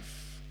 5,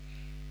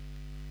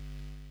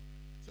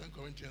 2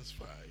 Corinthians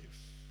 5,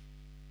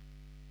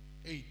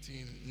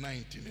 18,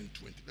 19, and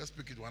 20. Let's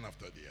pick it one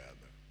after the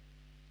other.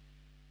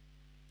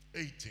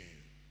 18.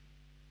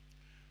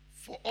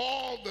 For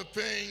all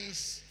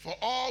things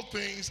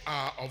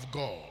are of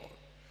God,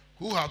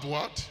 who hath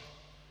what?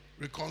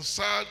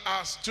 Reconciled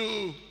us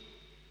to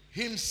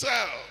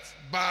himself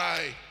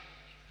by...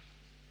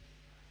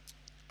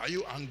 Are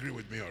you angry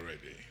with me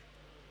already?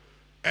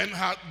 And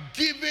hath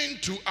given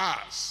to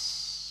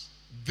us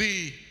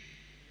the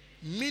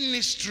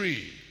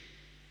ministry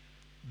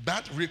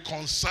that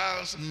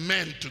reconciles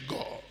men to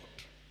God.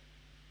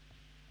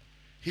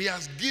 He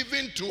has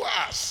given to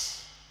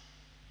us.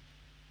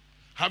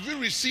 Have you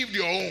received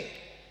your own?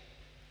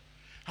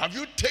 Have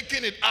you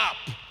taken it up?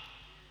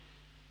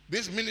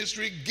 This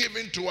ministry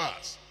given to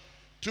us.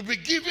 To be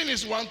given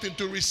is one thing,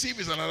 to receive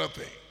is another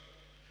thing.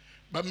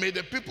 But may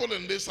the people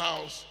in this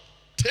house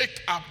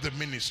take up the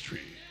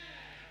ministry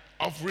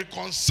of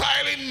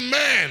reconciling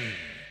men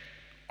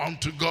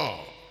unto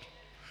God.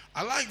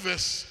 I like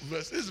this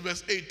is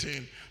verse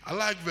 18. I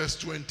like verse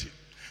 20.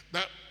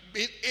 That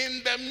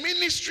in the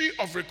ministry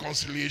of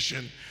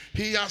reconciliation,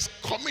 he has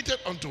committed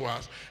unto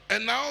us.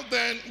 And now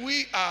then,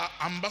 we are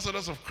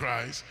ambassadors of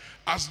Christ,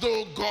 as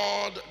though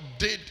God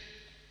did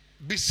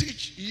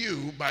beseech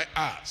you by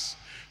us.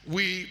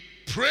 We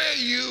pray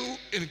you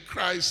in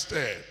Christ's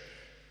stead.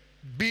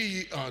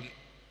 Be on.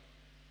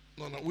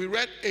 We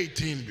read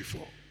 18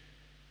 before.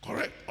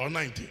 Correct? Or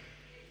 19?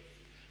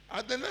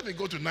 Then let me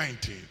go to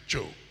 19.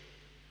 Joe.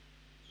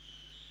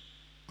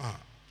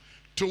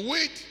 To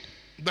wit,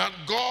 that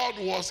God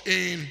was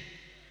in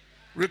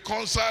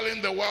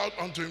reconciling the world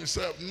unto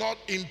himself, not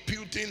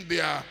imputing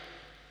their...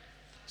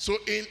 So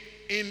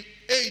in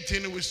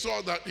 18 we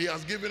saw that he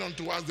has given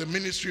unto us the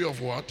ministry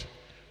of what?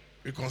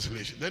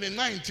 Reconciliation. Then in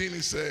 19 he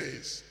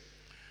says,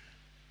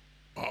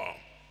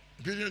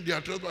 imputing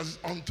their trespasses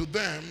unto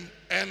them,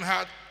 and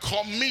had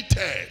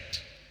committed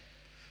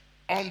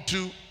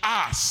unto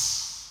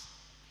us.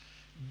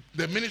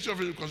 The ministry of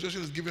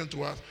reconciliation is given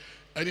to us,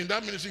 and in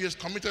that ministry he has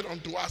committed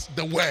unto us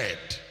the word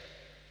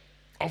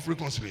of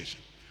reconciliation.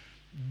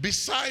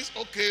 Besides,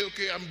 okay,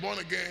 I'm born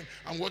again,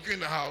 I'm working in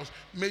the house,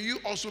 may you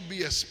also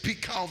be a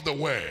speaker of the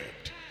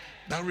word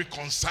that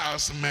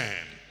reconciles men.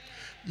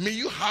 May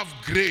you have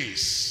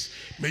grace.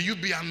 May you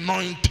be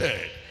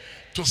anointed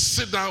to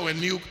sit down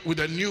with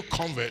a new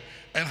convert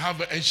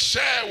and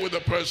share with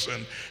the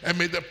person, and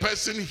may the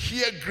person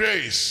hear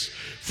grace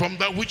from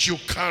that which you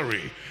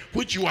carry,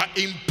 which you are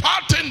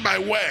imparting by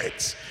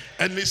words,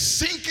 and is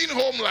sinking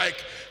home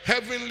like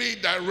heavenly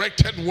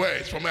directed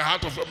words from the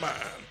heart of a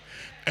man.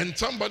 And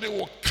somebody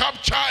will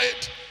capture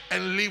it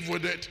and live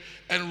with it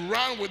and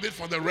run with it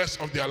for the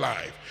rest of their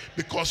life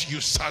because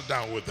you sat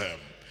down with them.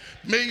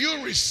 May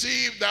you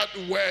receive that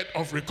word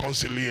of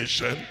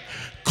reconciliation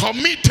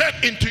committed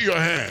into your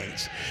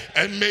hands,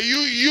 and may you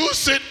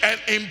use it and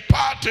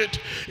impart it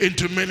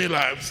into many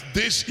lives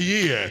this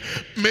year.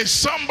 May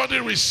somebody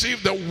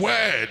receive the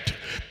word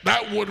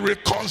that would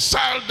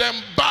reconcile them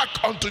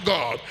back unto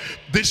God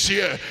this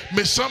year.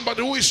 May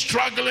somebody who is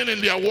struggling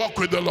in their walk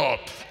with the Lord,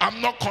 I'm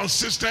not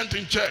consistent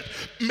in church,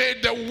 may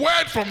the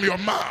word from your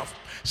mouth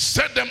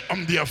set them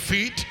on their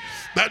feet,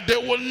 that they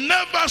will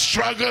never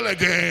struggle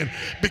again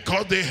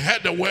because they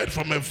heard the word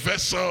from a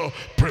vessel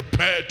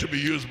prepared to be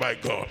used by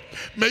God.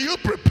 May you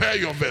prepare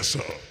your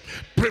vessel.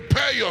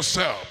 Prepare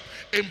yourself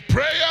in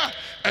prayer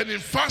and in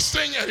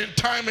fasting and in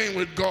timing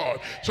with God,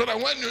 so that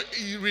when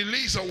you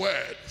release a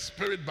word,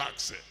 Spirit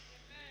backs it.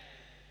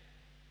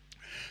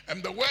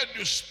 And the word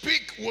you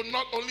speak will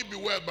not only be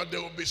word, but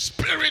there will be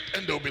spirit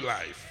and there will be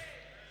life.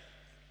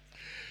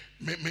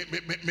 May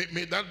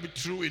that be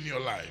true in your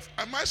life.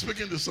 Am I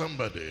speaking to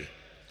somebody?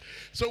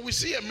 So we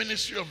see a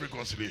ministry of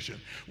reconciliation.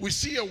 We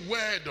see a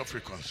word of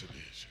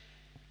reconciliation.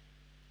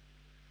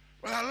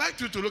 But I'd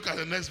like you to look at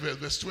the next verse,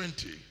 verse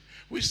 20,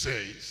 which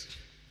says,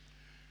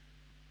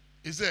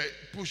 he said,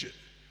 push it.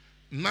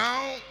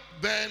 Now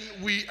then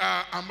we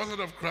are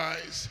ambassadors of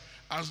Christ,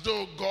 as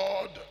though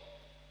God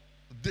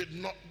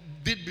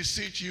did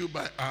beseech you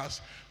by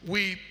us.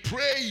 We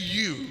pray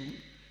you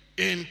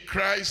in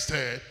Christ's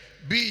stead,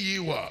 be ye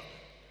what?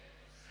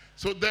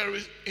 So there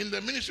is, in the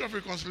ministry of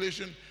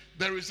reconciliation,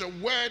 there is a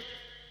word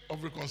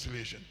of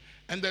reconciliation,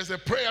 and there's a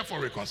prayer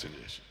for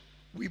reconciliation.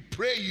 We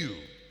pray you,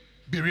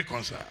 be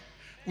reconciled.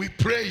 We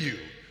pray you,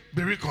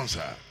 be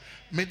reconciled.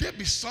 May there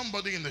be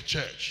somebody in the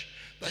church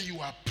that you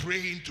are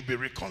praying to be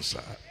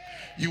reconciled.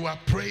 You are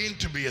praying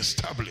to be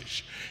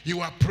established.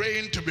 You are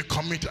praying to be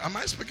committed. Am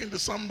I speaking to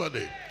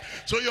somebody?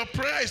 So your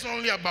prayer is not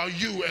only about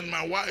you and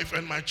my wife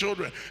and my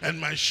children and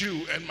my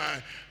shoe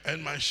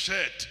and my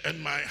shirt and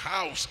my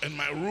house and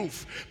my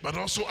roof, but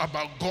also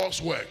about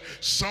God's work.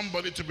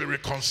 Somebody to be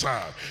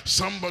reconciled.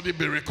 Somebody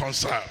be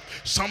reconciled.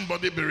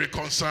 Somebody be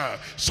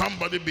reconciled.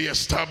 Somebody be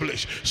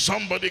established.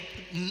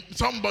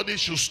 Somebody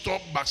should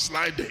stop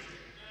backsliding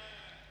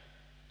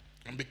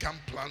and become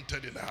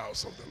planted in the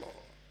house of the Lord.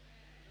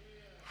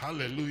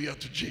 Hallelujah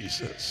to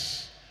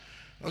Jesus.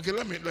 Okay,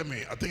 let me,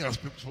 I think I've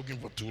spoken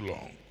for too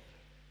long.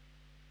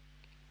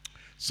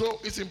 So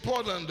it's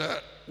important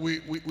that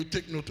we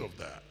take note of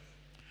that.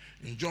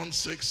 In John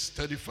 6,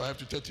 35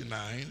 to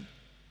 39,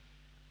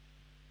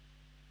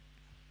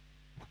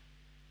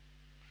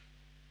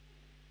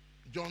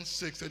 John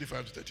 6,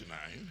 35 to 39,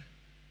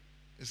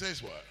 it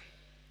says what?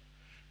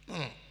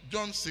 No,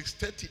 John 6,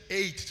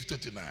 38 to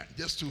 39,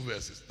 just two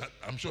verses.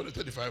 I'm sure the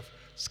 35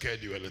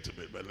 scared you a little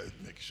bit, but let's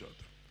make it short.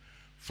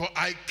 For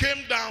I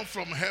came down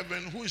from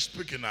heaven, who is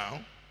speaking now?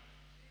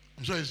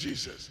 I'm sure it's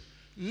Jesus.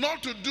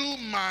 Not to do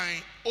my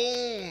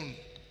own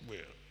will,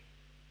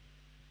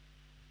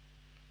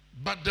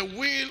 but the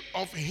will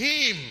of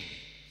him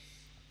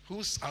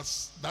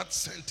that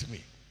sent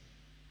me.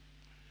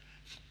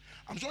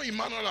 I'm sure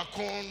Emmanuel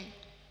Ackun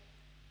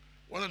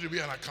wanted to be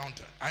an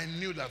accountant. I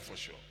knew that for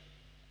sure.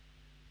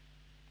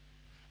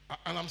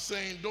 And I'm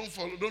saying,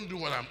 don't do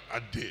what I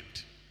did.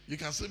 You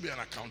can still be an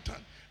accountant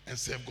and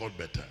serve God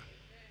better.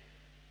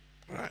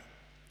 All right?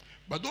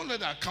 But don't let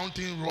the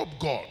accounting rob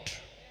God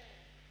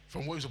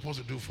from what you're supposed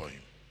to do for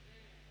him.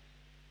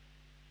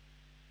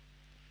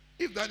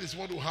 If that is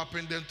what will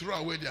happen, then throw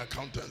away the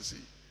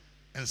accountancy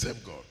and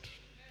serve God.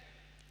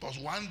 Because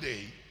one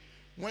day,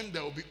 when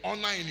there will be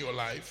honor in your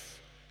life,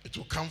 it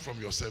will come from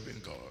your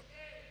serving God.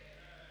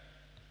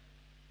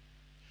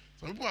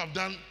 Some people have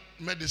done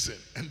medicine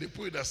and they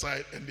put it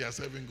aside and they are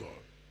serving God.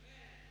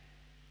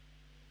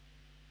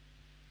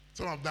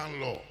 Some have done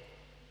law.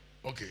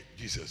 Okay,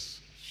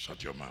 Jesus,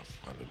 shut your mouth.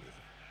 Hallelujah.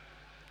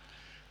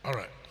 All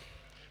right.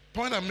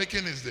 Point I'm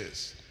making is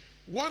this.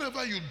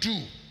 Whatever you do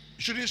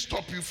shouldn't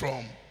stop you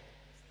from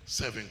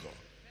serving God.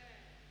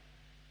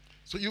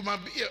 So you might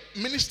be a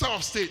minister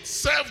of state.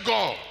 Serve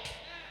God.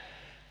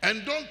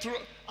 And don't throw,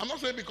 I'm not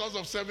saying because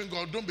of serving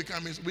God, don't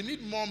become ministers. We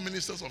need more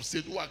ministers of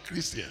state who are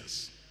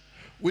Christians.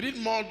 We need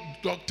more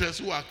doctors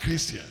who are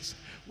Christians.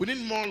 We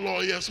need more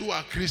lawyers who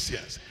are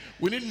Christians.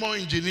 We need more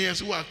engineers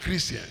who are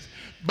Christians.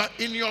 But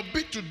in your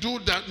bid to do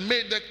that,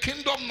 may the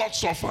kingdom not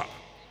suffer.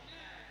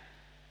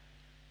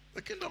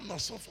 The kingdom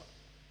not suffer.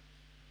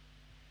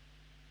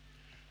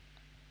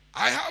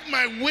 I have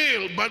my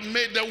will, but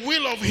may the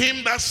will of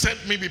him that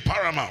sent me be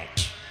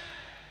paramount.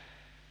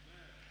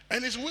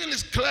 And his will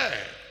is clear.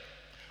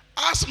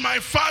 As my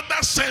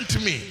Father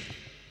sent me,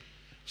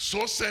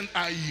 so sent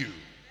I you.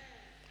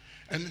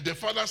 And the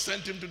Father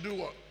sent him to do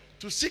what?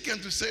 To seek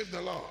and to save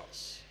the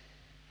lost.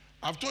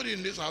 I've told you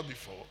in this house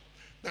before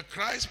that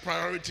Christ's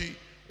priority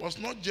was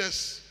not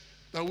just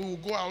that we will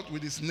go out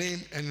with his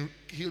name and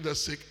heal the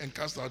sick and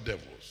cast out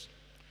devils.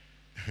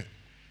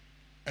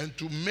 And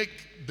to make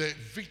the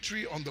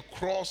victory on the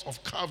cross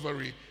of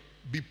Calvary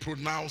be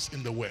pronounced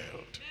in the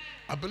world.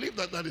 I believe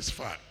that is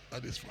fine.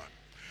 That is fine.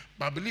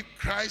 But I believe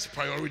Christ's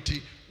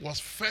priority was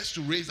first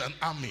to raise an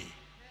army.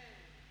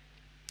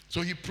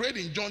 So he prayed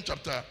in John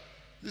chapter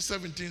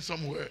 17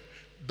 somewhere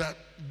that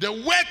the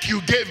work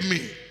you gave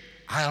me,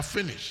 I have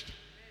finished.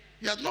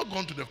 He has not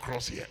gone to the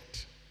cross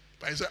yet.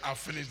 But he said, I've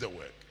finished the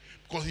work.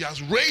 Because he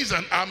has raised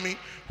an army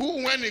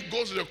who, when he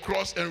goes to the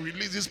cross and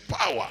releases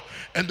power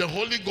and the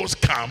Holy Ghost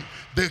come,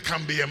 they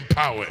can be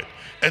empowered.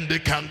 And they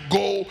can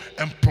go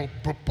and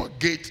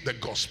propagate the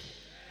gospel.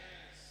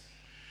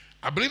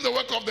 I believe the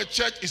work of the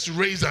church is to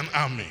raise an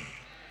army.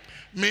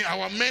 May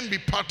our men be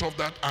part of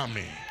that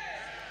army.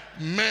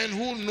 Men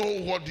who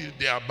know what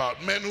they are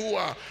about. Men who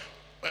are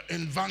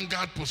in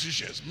vanguard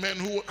positions. Men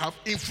who have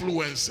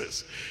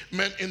influences.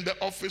 Men in the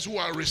office who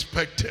are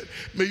respected.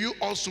 May you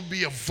also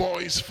be a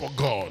voice for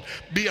God.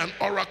 Be an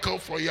oracle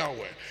for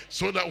Yahweh.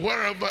 So that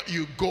wherever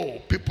you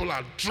go, people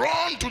are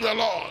drawn to the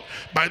Lord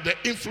by the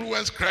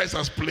influence Christ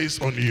has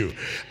placed on you.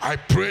 I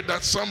pray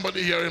that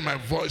somebody hearing my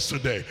voice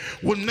today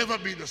will never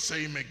be the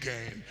same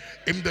again.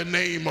 In the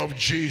name of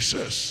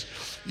Jesus.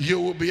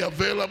 You will be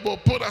available.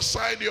 Put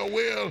aside your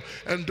will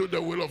and do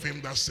the will of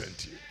him that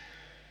sent you.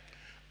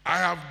 I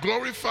have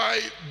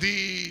glorified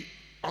thee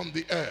on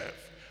the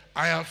earth.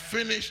 I have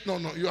finished. No,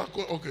 you are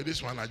okay.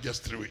 This one I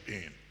just threw it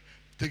in.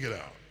 Take it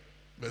out.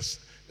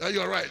 But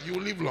you're right. You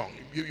will live long.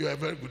 You are a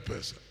very good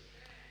person.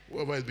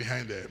 Whoever is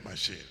behind the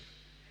machine.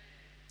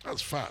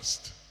 That's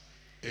fast.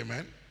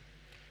 Amen.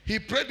 He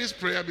prayed this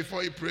prayer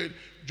before he prayed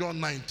John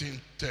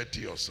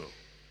 19:30 or so.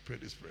 Pray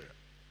this prayer.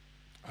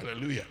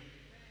 Hallelujah.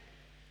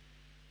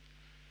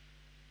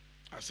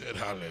 I said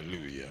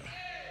hallelujah.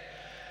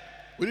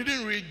 We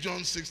didn't read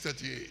John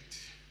 6:38.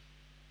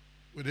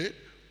 We did?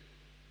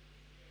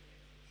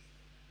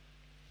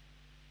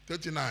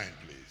 39,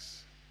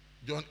 please.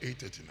 John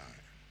 8:39.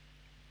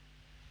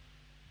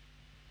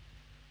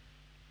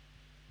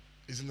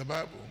 It's in the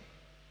Bible.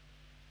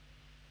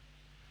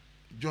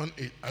 John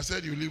 8. I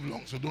said you live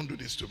long, so don't do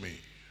this to me.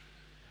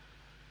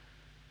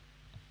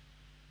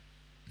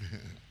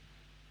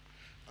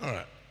 All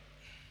right.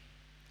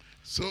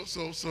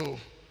 So,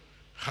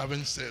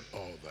 having said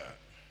all that,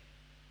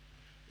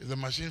 is the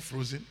machine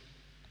frozen?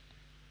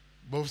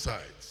 Both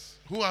sides.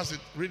 Who has it?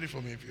 Read it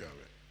for me if you have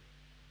it.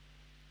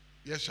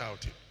 Yes,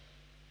 shout it.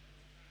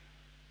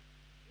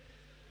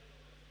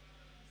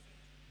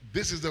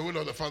 This is the will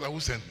of the Father who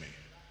sent me.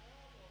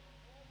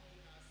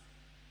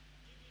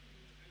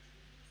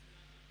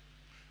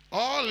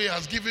 All he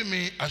has given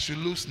me, I should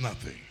lose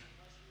nothing.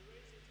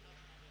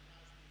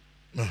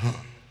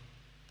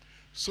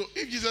 So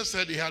if Jesus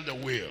said he had a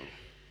will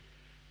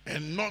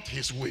and not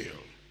his will,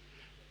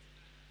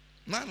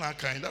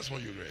 that's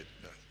what you read.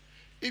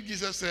 If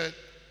Jesus said,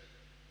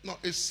 no,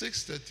 it's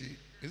 6:30,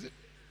 is it?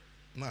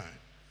 9.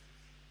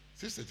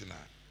 6:39.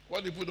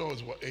 What they put on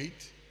was what,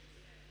 8?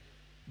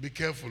 Be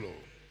careful.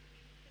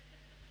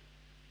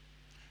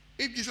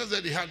 If Jesus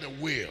said he had a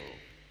will,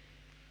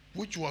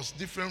 which was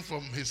different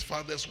from his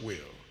Father's will,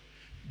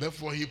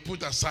 therefore he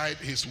put aside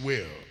his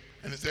will,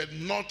 and he said,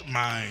 not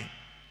my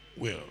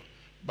will,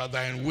 but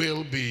thine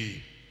will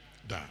be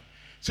done.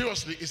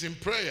 Seriously, it's in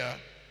prayer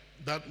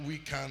that we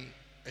can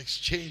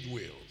exchange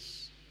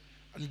wills.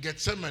 And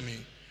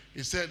Gethsemane,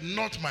 he said,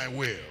 not my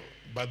will,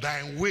 but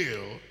thine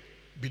will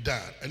be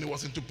done. And he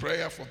was into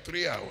prayer for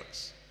 3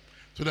 hours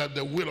so that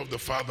the will of the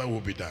Father will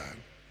be done.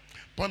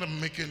 Point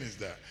I'm making is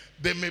that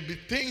there may be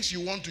things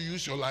you want to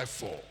use your life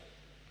for,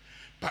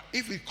 but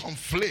if it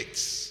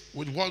conflicts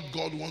with what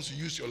God wants to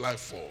use your life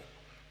for,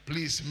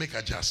 please make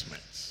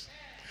adjustments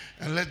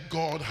and let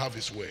God have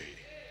his way.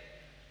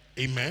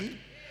 Amen.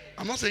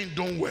 I'm not saying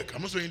don't work.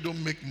 I'm not saying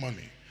don't make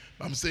money.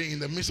 But I'm saying in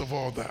the midst of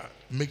all that,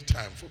 make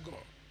time for God.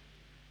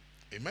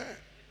 Amen.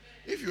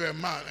 If you're a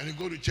man and you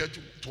go to church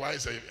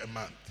twice a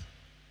month,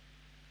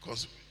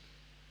 because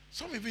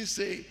some even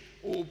say,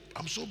 oh,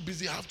 I'm so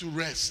busy, I have to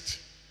rest.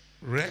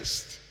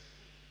 Rest?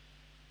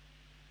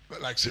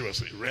 Like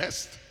seriously,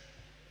 rest?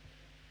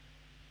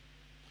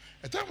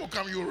 A time will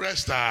come you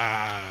rest. Me,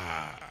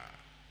 I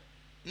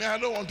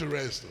don't want to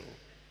rest though.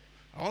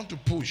 I want to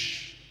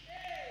push.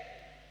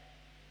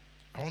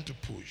 I want to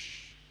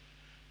push.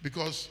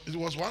 Because it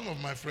was one of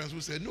my friends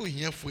who said, no,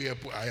 here for you,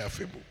 I have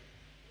fable.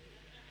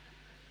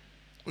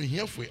 Oh,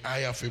 here for I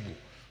have fable.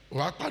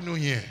 No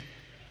here.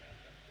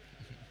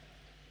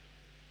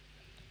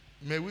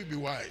 May we be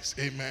wise.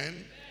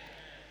 Amen.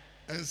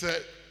 And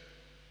said,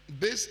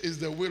 this is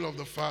the will of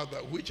the Father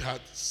which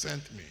hath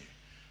sent me,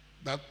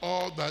 that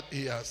all that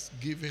he has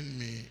given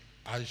me,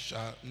 I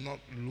shall not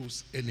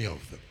lose any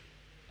of them.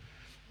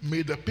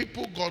 May the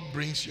people God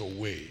brings your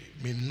way,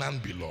 may none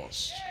be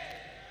lost.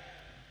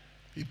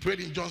 He prayed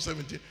in John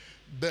 17,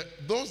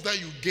 those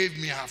that you gave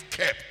me I have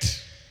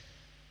kept.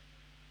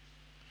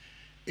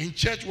 In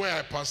church where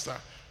I pastor,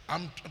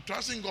 I'm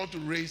trusting God to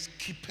raise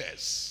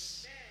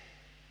keepers.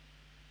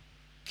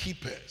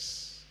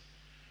 Keepers.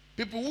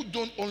 People who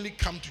don't only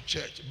come to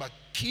church, but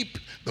keep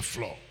the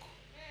flock.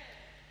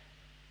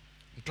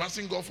 I'm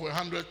trusting God for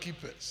 100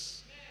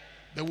 keepers.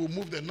 Then we'll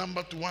move the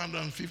number to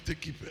 150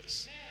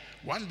 keepers.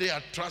 One day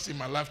I trust in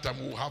my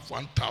lifetime we'll have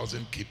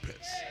 1,000 keepers.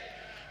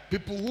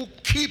 People who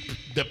keep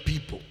the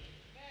people.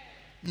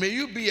 May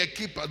you be a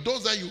keeper.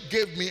 Those that you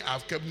gave me,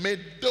 I've kept. May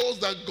those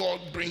that God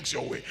brings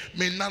your way,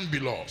 may none be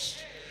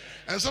lost.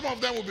 And some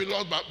of them will be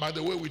lost by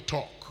the way we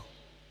talk.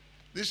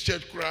 This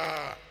church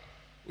cry,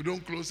 we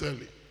don't close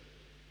early.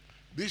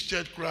 This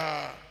church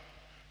cry,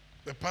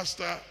 the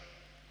pastor,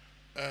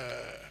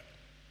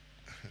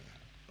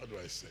 what do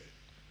I say?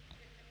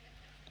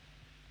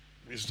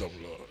 Wisdom,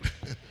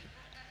 Lord.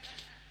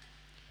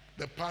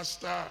 The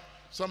pastor,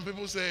 some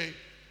people say,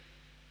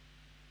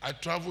 I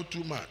travel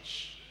too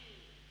much.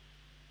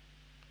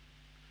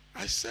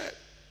 I said,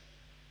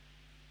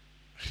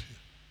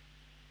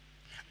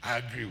 I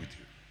agree with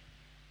you.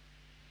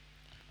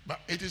 But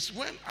it is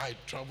when I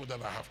travel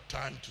that I have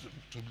time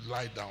to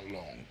lie down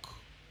long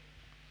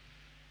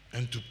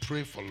and to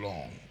pray for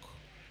long.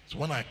 So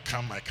when I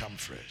come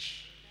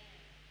fresh.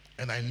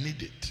 And I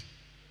need it.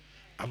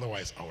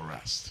 Otherwise, I'll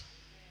rust.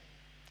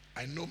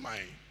 I know my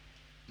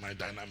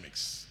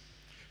dynamics.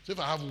 So if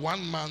I have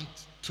 1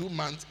 month, 2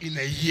 months in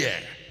a year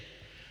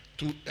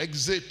to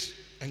exit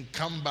and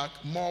come back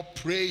more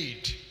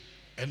prayed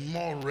and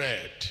more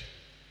read,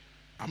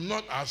 I'm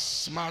not as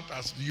smart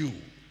as you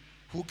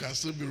who can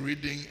still be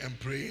reading and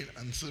praying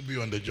and still be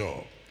on the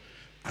job.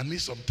 I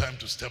need some time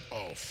to step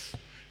off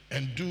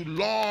and do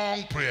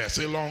long prayer.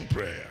 Say long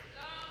prayer.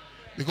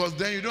 Because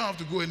then you don't have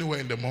to go anywhere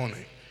in the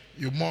morning.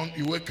 You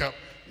wake up,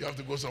 you have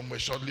to go somewhere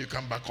shortly, you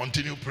come back,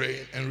 continue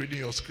praying and reading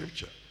your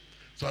scripture.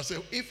 So I say,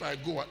 if I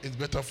go, it's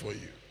better for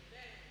you.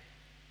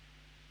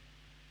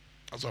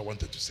 That's what I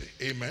wanted to say.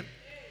 Amen.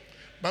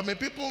 But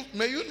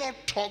may you not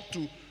talk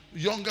to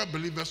younger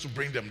believers to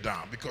bring them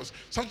down, because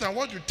sometimes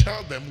what you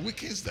tell them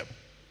weakens them.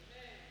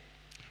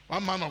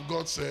 One man of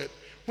God said,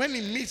 when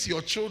he meets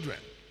your children,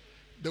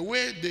 the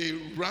way they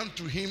run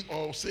to him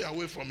or stay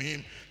away from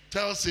him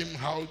tells him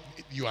how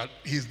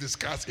he's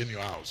discussed in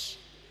your house.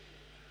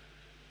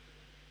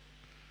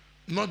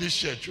 Not this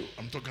church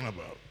I'm talking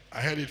about.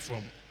 I heard it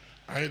on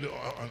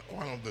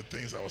one of the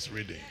things I was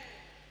reading.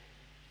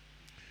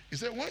 He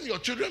said, when your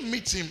children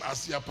meet him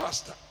as their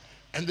pastor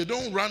and they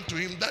don't run to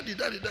him, daddy,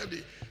 daddy,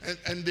 daddy,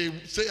 and they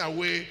stay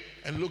away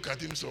and look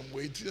at him some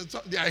way,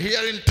 they are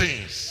hearing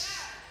things.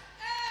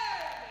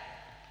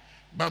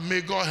 But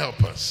may God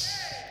help us.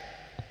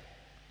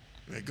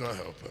 May God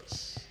help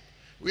us.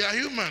 We are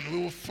human. We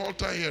will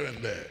falter here and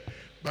there.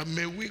 But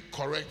may we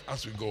correct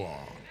as we go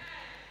on,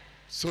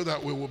 so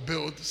that we will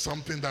build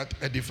something that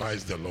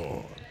edifies the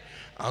Lord.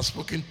 I've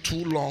spoken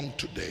too long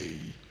today.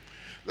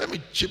 Let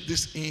me chip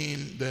this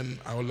in, then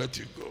I will let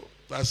you go.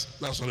 That's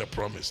not a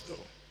promise, though.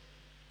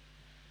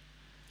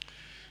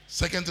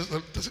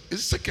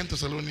 Is 2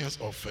 Thessalonians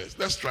or first?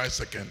 Let's try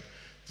 2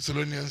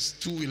 Thessalonians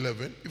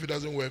 2:11. If it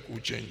doesn't work, we'll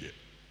change it.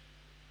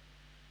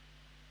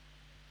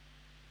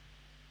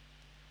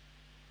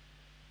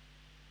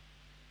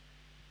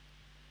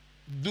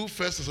 Do 1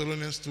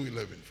 Thessalonians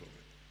 2:11 for me.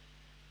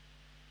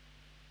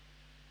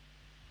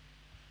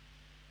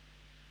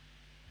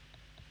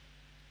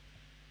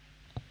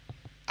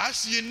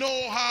 As you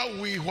know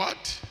how we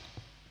what?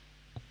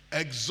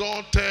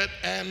 Exalted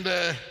and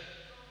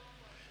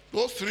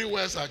those three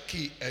words are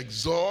key.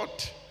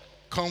 Exalt,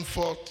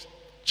 comfort,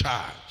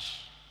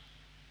 charge.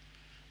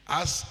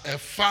 As a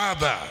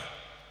father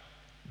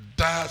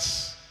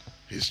does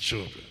his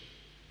children.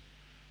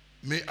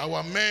 May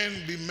our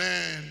men be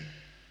men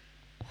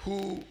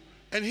who,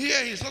 and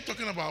here he's not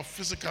talking about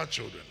physical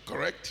children,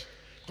 correct?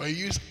 But he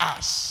used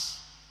us.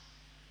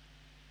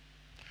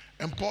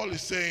 And Paul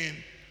is saying,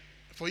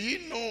 for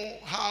ye know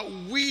how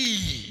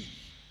we,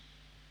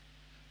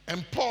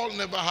 and Paul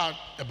never had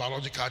a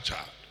biological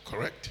child,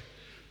 correct?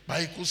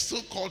 But he could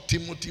still call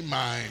Timothy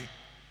my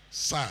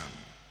son.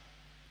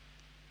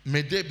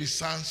 May they be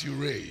sons you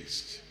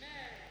raised.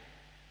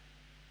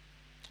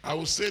 I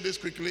will say this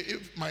quickly.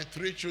 If my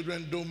 3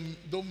 children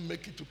don't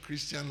make it to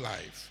Christian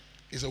life,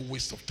 it's a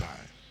waste of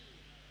time.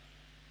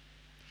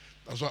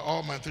 That's why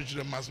all my 3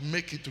 children must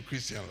make it to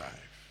Christian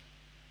life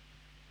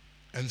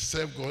and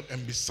serve God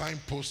and be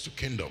signposts to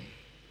kingdom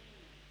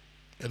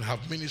and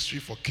have ministry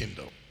for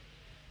kingdom.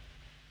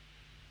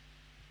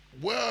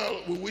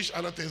 Well, we wish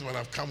other things might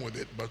have come with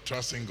it, but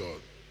trusting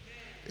God,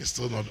 it's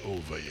still not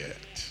over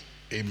yet.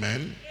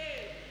 Amen.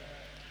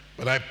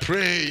 But I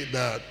pray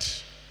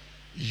that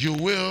you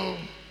will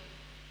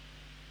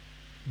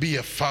be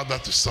a father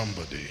to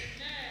somebody,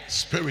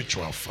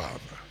 spiritual father.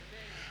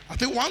 I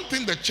think one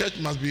thing the church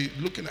must be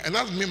looking at, and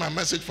that's me, my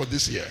message for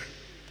this year,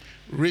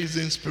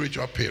 raising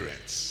spiritual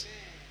parents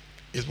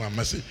is my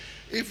message.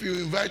 If you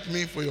invite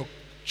me for your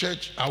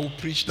church, I will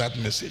preach that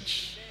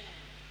message.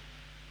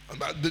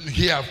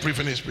 Here I've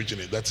finished preaching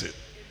it, that's it.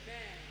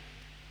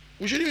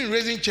 We shouldn't be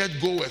raising church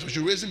goers, we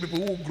should be raising people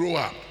who grow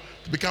up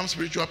to become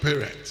spiritual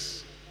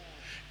parents.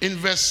 In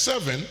verse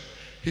 7,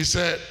 he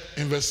said,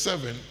 in verse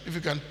 7, if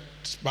you can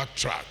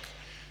backtrack,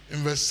 in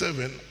verse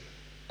 7,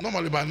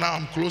 normally by now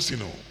I'm close,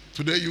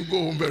 Today you go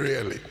home very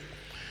early.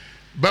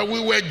 But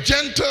we were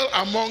gentle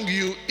among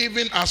you,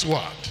 even as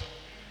what?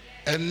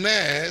 A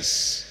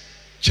nurse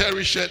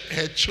cherisheth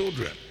her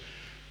children.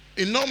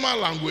 In normal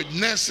language,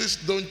 nurses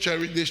don't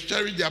cherish, they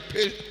cherish their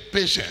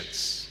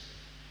patients.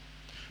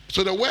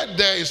 So the word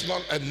there is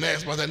not a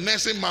nurse, but a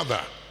nursing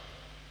mother.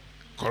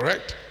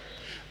 Correct?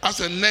 As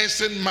a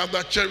nursing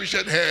mother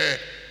cherisheth her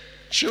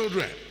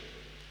children.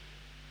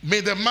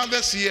 May the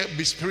mothers here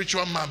be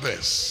spiritual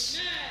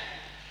mothers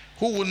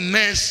who will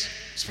nurse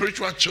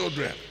spiritual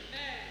children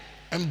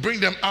and bring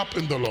them up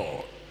in the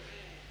Lord.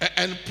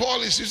 And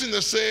Paul is using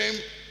the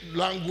same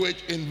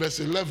language in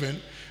verse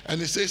 11, and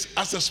he says,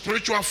 as a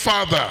spiritual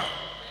father,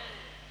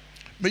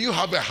 may you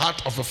have a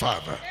heart of a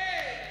father.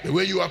 The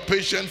way you are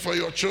patient for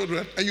your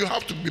children, and you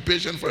have to be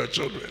patient for your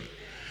children.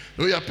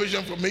 Though you are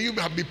patient for, may you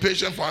be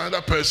patient for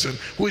another person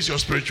who is your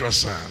spiritual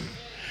son.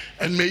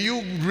 And may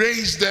you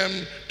raise them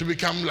to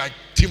become like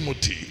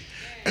Timothy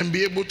and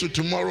be able to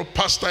tomorrow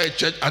pastor a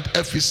church at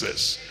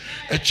Ephesus,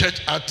 a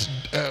church at,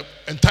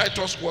 and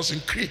Titus was in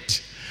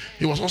Crete.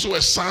 He was also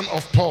a son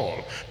of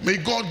Paul. May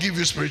God give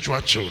you spiritual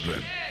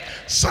children,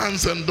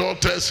 sons and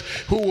daughters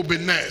who will be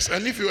nursed.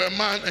 And if you're a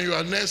man and you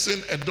are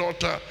nursing a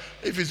daughter,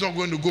 if it's not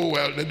going to go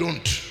well, they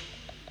don't.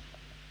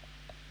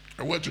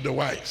 A word to the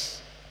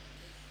wives.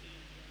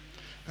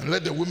 And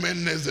let the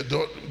women nurse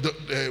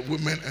the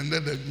women and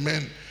then the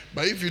men.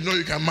 But if you know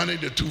you can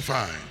manage the two,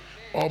 fine.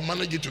 Or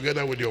manage it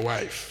together with your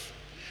wife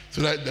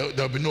so that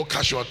there'll be no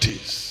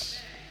casualties.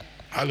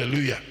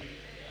 Hallelujah.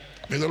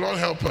 May the Lord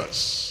help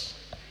us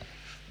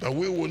that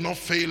we will not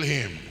fail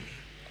him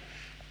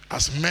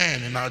as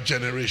men in our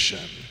generation,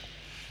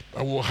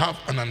 but will have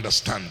an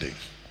understanding,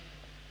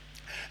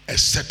 a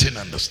certain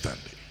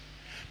understanding.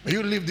 May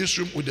you leave this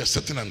room with a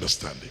certain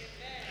understanding.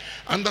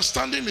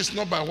 Understanding is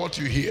not by what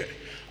you hear.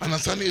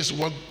 Understanding is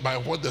by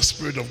what the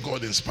Spirit of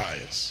God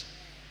inspires.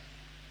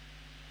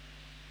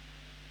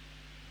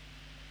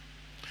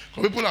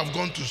 When people have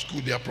gone to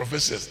school, they are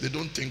professors, they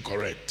don't think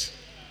correct.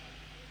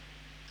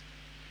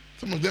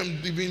 Some of them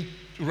even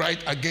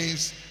write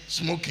against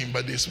smoking,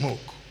 but they smoke.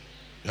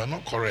 They are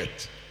not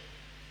correct.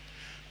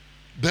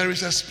 There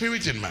is a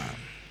spirit in man,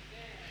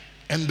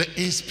 and the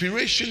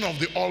inspiration of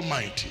the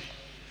Almighty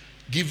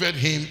giveth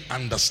him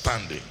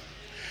understanding.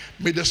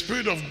 May the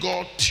Spirit of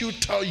God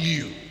tutor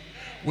you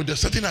with a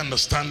certain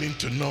understanding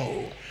to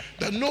know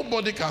that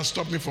nobody can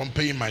stop me from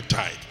paying my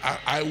tithe.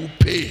 I will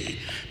pay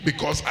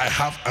because I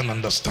have an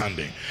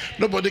understanding.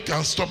 Nobody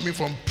can stop me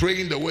from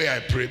praying the way I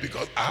pray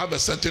because I have a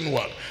certain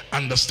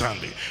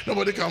understanding.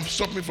 Nobody can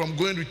stop me from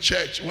going to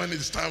church when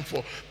it's time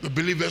for the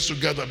believers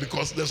together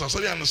because there's a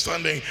certain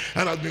understanding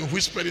that has been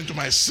whispered into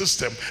my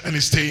system and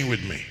is staying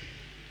with me.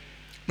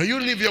 May you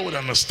live here with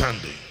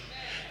understanding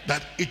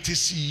that it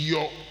is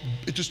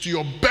to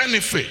your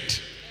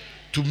benefit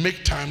to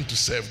make time to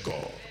serve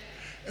God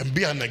and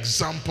be an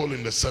example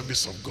in the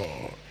service of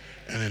God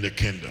and in the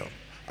kingdom.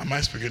 Am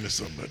I speaking to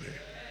somebody?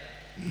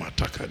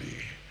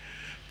 Matakari.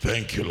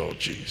 Thank you, Lord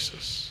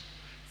Jesus.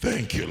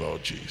 Thank you,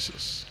 Lord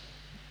Jesus.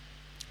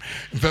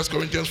 In 1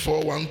 Corinthians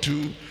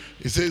 4:1-2,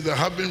 it says that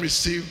having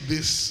received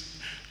this,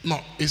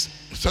 no, it's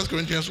 1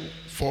 Corinthians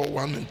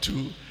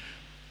 4:1-2,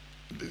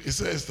 it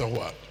says the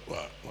what?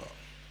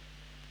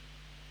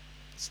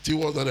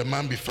 Stewards that a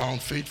man be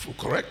found faithful,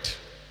 correct?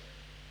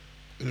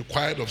 It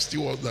required of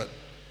stewards that,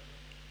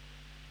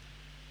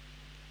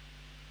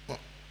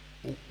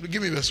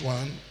 give me verse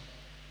 1.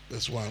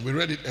 Verse 1. We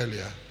read it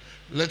earlier.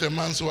 Let a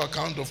man so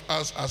account of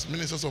us as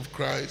ministers of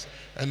Christ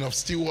and of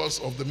stewards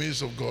of the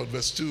ministry of God.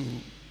 Verse 2.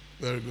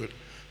 Very good.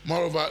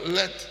 Moreover,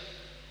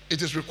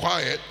 it is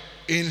required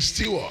in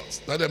stewards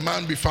that a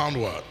man be found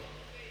what?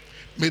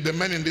 May the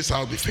men in this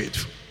house be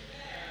faithful.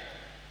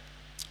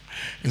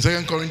 In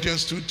 2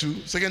 Corinthians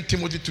 2:2, 2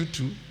 Timothy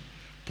 2:2,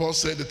 Paul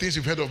said, the things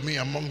you've heard of me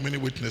among many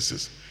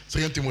witnesses.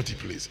 2 Timothy,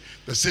 please.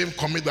 The same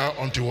commit thou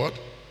unto what?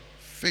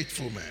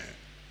 Faithful man.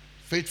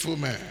 Faithful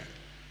man.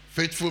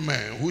 Faithful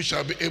man who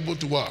shall be able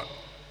to what?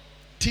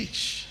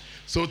 Teach.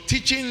 So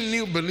teaching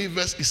new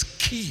believers is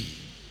key.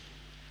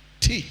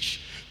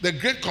 Teach. The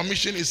Great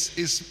Commission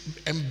is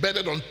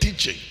embedded on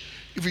teaching.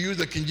 If you use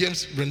the King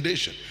James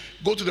rendition,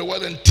 go to the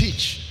word and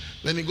teach.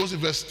 Then it goes to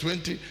verse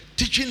 20,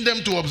 teaching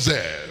them to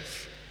observe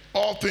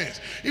all things.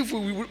 If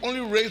we will only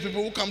raise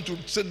people who come to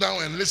sit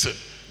down and listen,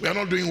 we are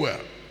not doing well.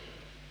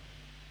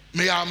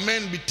 May our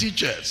men be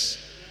teachers.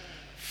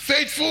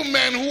 Faithful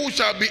men who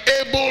shall be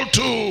able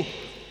to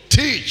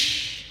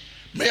teach.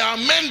 May our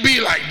men be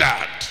like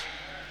that.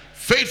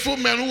 Faithful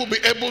men who will be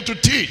able to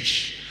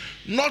teach.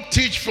 Not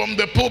teach from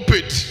the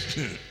pulpit.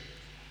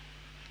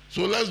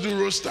 So let's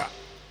do roster.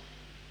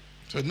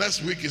 So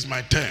next week is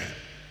my turn.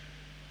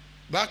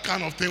 That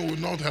kind of thing will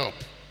not help.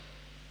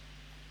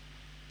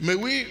 May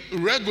we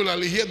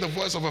regularly hear the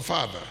voice of a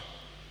father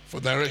for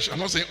direction. I'm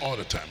not saying all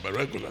the time, but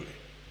regularly.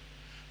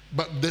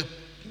 But the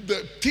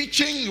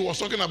teaching he was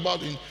talking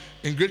about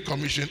in Great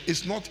Commission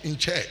is not in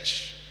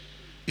church.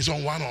 It's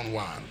on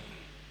one-on-one.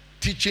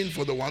 Teaching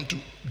for the one to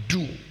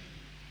do,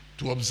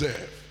 to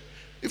observe.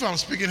 If I'm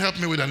speaking, help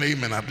me with an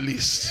amen at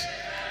least.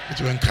 It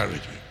will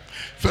encourage me.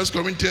 2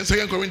 Corinthians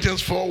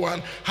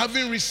 4:1,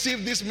 having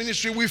received this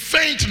ministry, we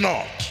faint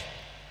not.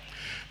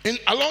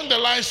 Along the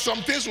line,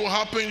 some things will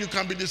happen. You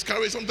can be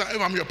discouraged. Sometimes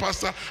if I'm your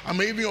pastor, I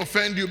may even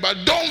offend you, but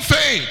don't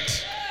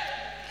faint.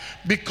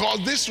 Because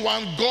this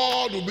one,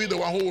 God will be the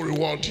one who will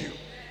reward you.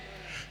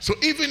 So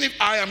even if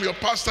I am your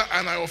pastor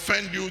and I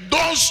offend you,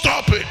 don't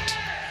stop it.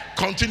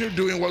 Continue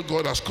doing what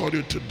God has called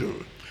you to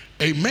do.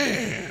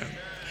 Amen.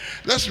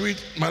 Let's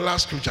read my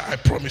last scripture. I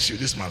promise you,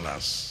 this is my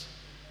last.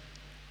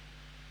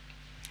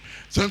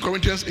 2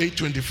 Corinthians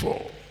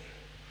 8:24.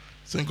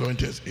 2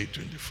 Corinthians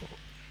 8:24.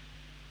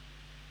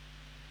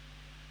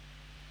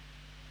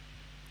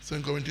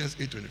 2 Corinthians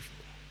 8:24.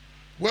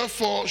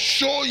 Wherefore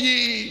show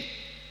ye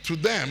to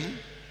them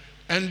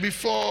and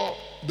before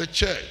the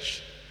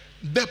church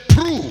the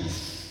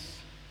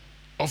proof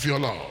of your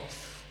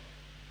love.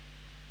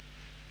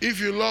 If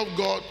you love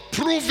God,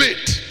 prove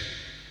it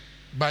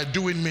by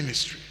doing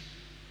ministry.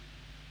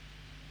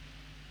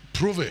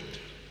 Prove it.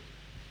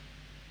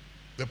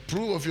 The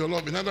proof of your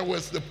love. In other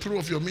words, the proof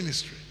of your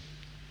ministry.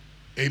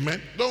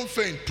 Amen. Don't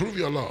faint. Prove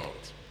your love.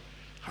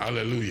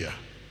 Hallelujah.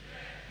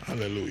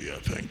 Hallelujah.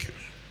 Thank you.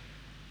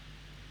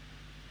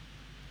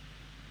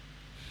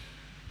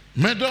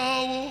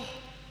 Medowo.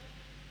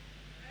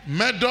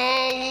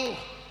 Medowo.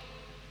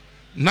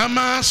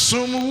 Nama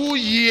sumu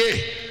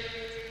ye.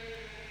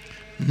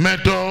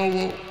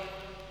 Medowo.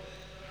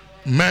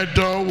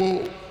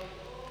 Medowo.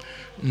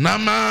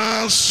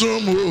 Nama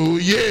sumu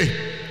ye.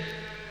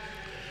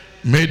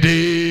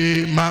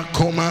 Mede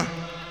makoma.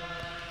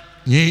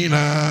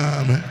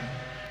 Nina me.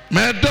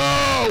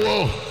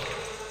 Medowo.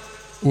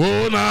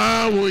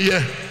 Wona wo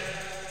ye.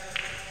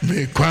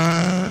 Me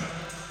kwa.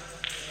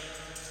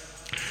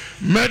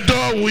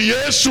 Medowo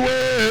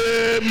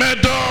Yeswe.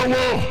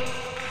 Medowo.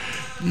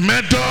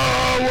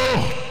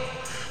 Medowo.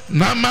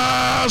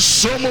 Nama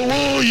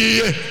sumu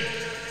ye.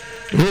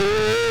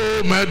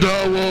 Oh,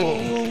 medowo.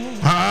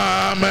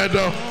 Ah,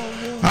 medowo.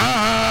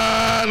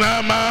 Ah,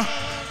 nama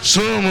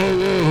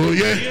sumu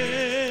ye.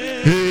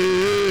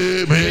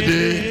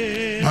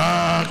 Mede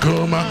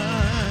makoma.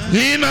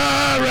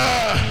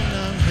 Ninara.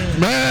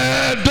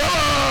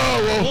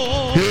 Medowo.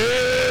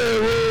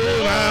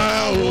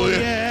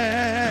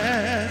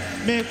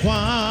 Me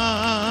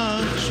quantrefo.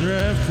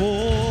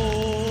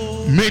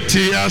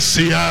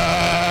 Mitiasia.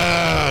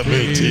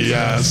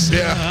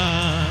 Mitiasia.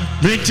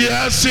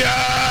 Mitiasia.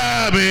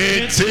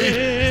 Miti.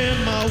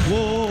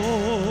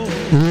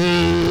 Oh.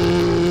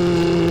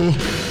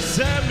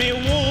 Semi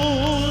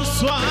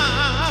wuswa.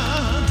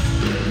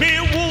 Mi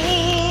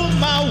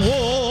wuma wo.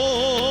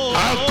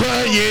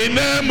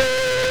 Akwenemo.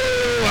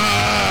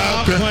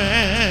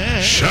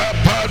 Akwen.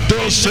 Shapado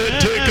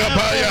sete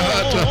kabaya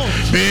hata.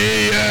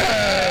 Miye.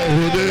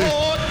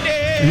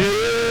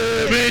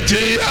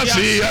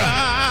 Mitiasia.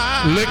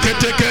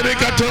 Lekete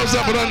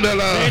kerikatoza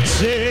brandala.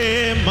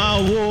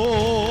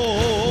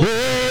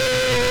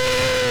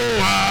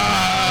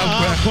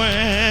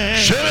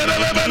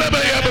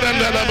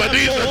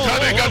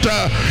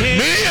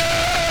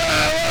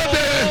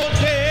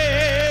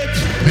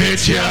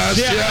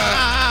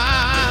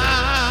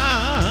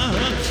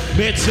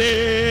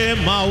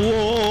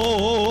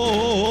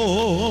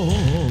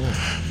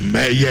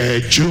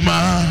 Meye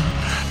Juma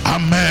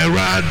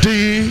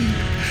Ameradi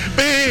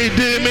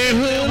Mede me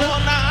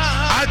huna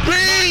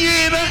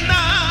Adrina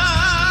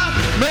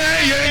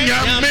Meye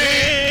Nyame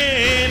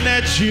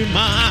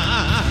Juma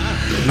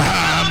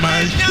Nama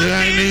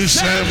Jani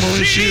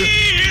Samushi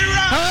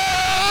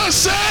Oh,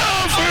 so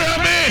for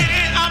me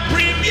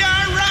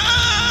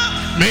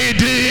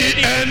Mede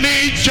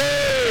NJ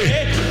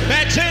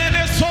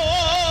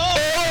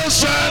Oh,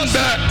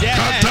 Sanda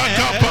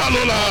Kataka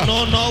Palula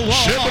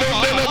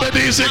Shebrundela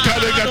Bedisi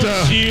Kadegata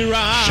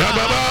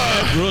Shababa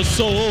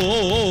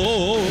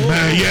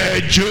Meye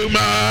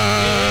Juma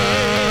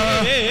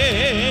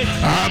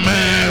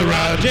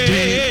Ameradi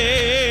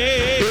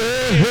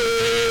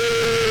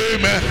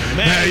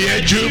Meye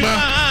Juma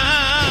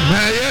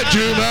Meye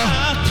Juma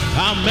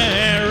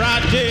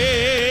Amerade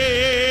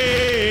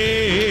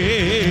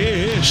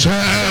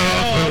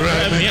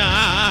Safremia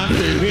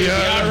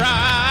Viara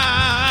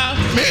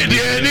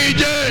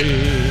Medianije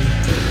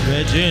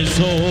Virgin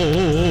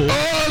soul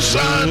Oh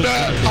Sanda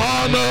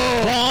Ono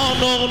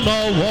no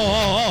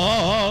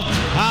war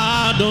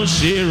Adon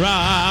Shira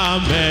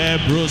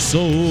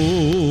Mebroso.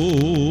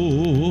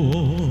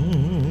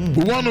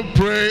 We want to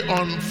pray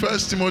on 1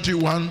 Timothy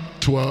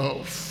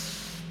 1:12.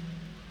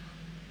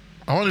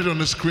 I want it on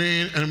the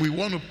screen, and we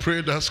want to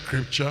pray that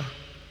scripture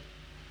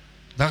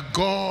that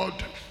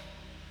God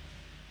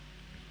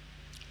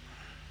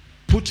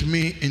put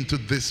me into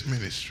this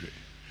ministry.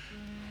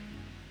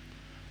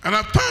 And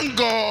I thank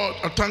God,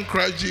 I thank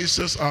Christ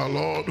Jesus our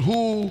Lord,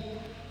 who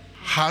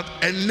had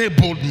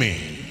enabled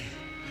me.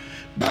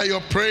 By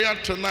your prayer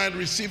tonight,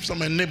 receive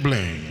some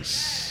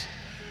enablings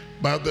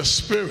by the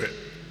Spirit.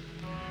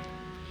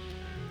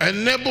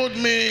 Enabled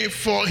me,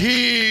 for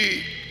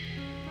he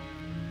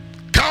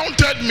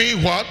counted me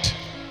what?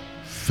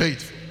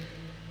 Faithful.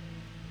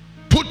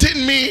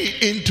 Putting me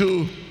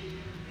into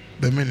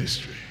the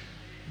ministry.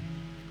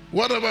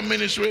 Whatever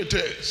ministry it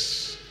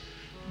is,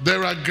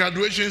 there are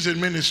graduations in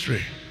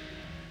ministry,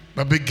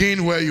 but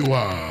begin where you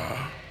are.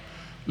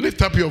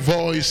 Lift up your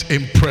voice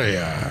in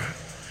prayer.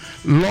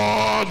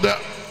 Lord,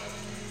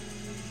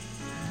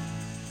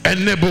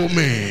 enable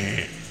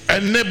me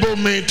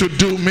to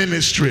do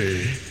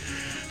ministry.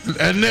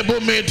 Enable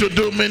me to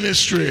do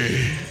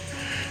ministry.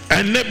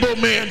 Enable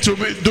me to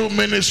do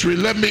ministry.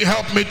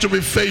 Help me to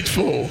be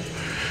faithful.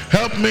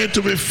 Help me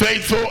to be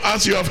faithful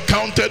as you have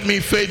counted me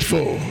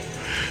faithful.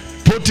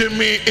 Putting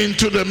me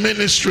into the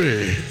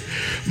ministry.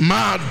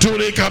 Ma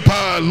dure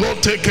kapa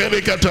lote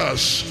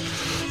kerikatas.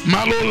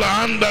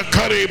 Malula anda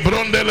kari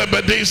brondele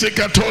bedise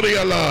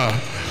katoriala.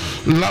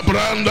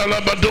 Labranda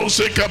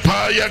labadose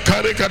kapaya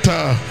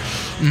karikata.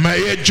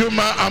 Maye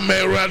juma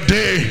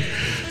amerade.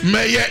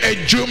 Meye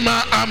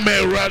ejuma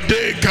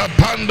amerade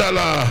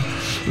kapandala.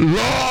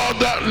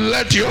 Lord,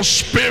 let your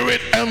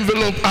spirit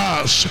envelope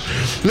us.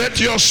 Let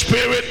your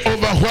spirit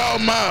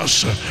overwhelm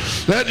us.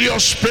 Let your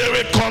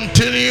spirit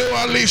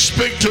continually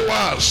speak to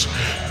us.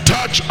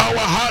 Touch our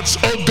hearts,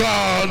 oh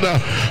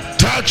God.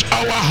 Touch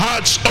our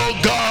hearts, oh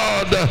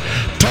God.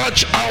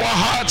 Touch our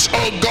hearts,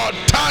 oh God.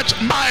 Touch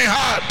my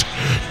heart.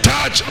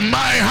 Touch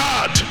my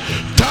heart.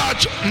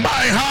 Touch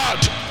my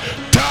heart.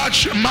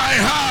 Touch my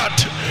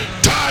heart.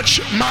 Touch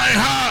my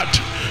heart.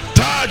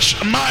 Touch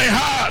my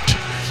heart.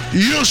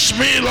 Use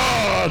me,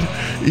 Lord.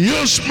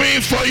 Use me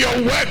for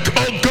your work,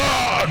 oh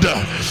God.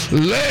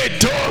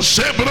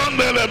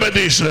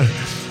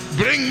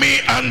 Bring me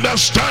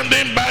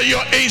understanding by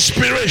your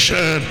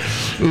inspiration.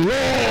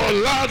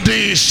 Lord,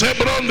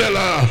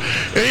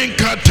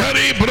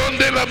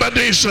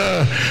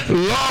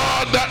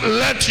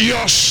 let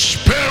your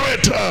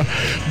spirit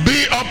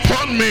be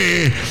upon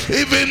me,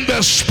 even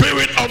the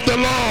spirit of the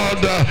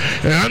Lord.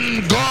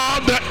 And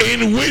God,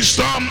 in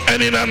wisdom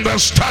and in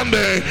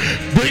understanding,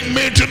 bring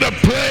me to the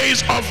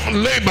place of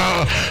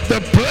labor, the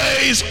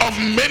place of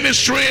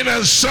ministering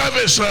and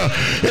service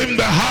in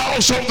the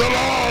house of the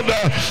Lord,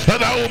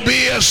 that I will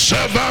be a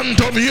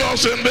servant of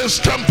yours in this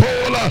temple.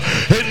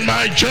 In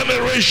my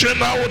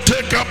generation, I will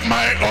take up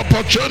my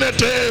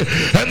opportunity,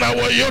 and I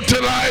will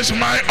utilize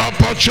my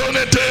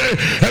opportunity,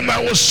 and I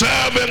will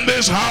serve in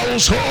this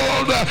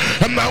household,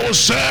 and I will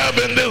serve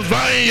in this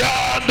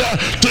vineyard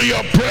to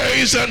your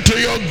praise and to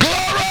your glory.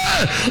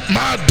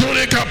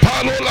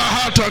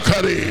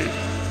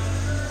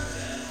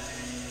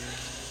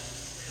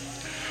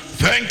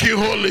 Thank you,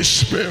 Holy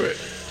Spirit.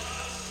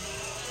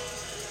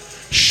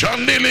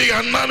 Shandili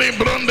Anani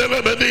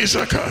Brondele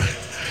Bedisaka.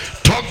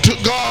 Talk to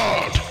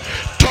God.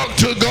 Talk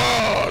to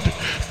God.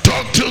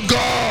 Talk to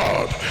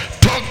God.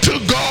 Talk to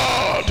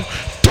God.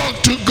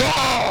 Talk to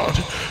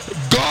God.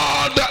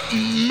 God,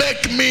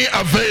 make me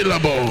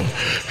available.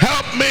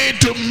 Help me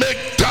to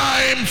make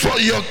time for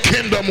your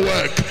kingdom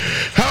work.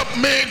 Help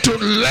me to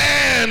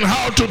learn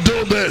how to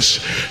do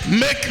this.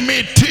 Make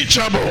me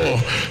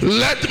teachable.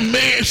 Let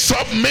me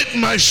submit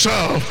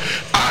myself.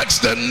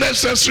 Ask the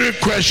necessary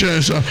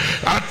questions.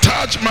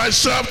 Attach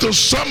myself to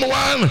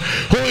someone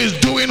who is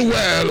doing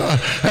well.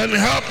 And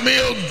help me,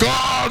 oh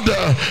God,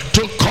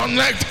 to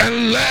connect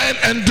and learn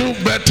and do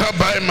better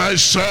by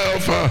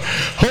myself.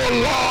 Oh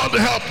Lord,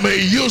 help me.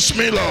 Use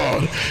me,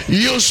 Lord.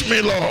 Use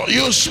me, Lord.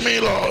 Use me,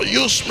 Lord.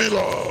 Use me,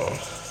 Lord.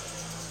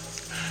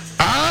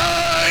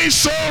 I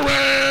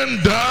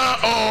surrender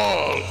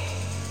all.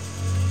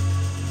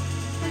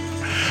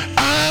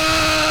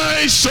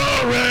 I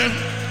surrender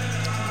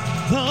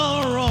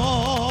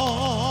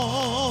all.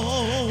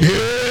 Yeah,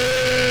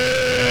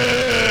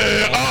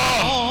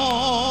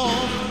 all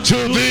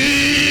to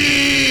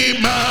thee,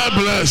 my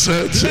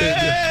blessed Savior.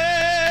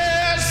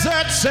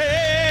 Blessed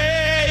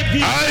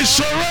Savior. I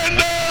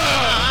surrender.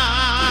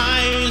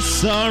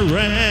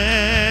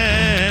 Surrender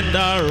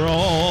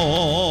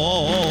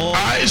all.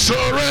 I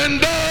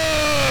surrender.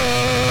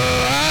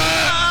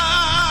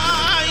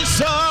 I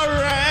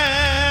surrender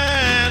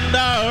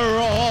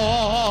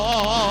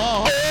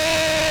all.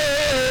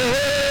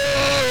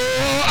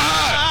 I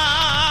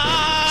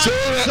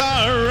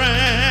surrender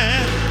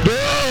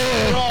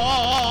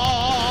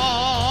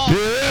all.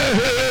 Yeah.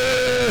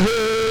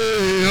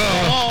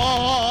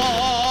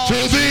 To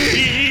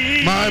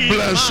thee, my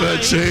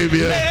blessed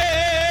Savior.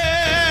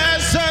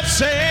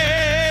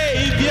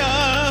 Savior,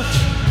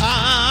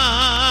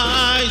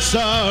 I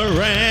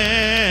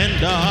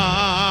surrender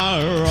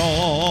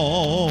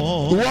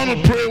all. We want to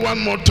pray one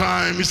more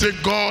time. He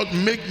said, God,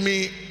 make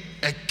me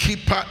a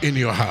keeper in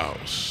your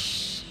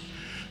house,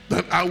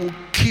 that I will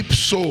keep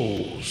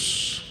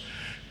souls.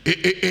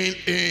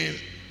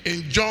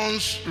 In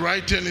John's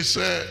writing, he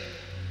said,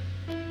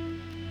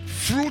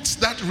 fruits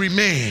that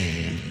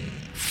remain.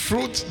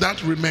 Fruits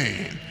that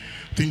remain.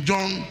 In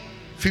John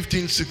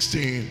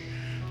 15:16,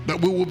 that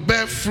we will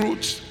bear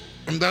fruit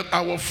and that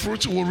our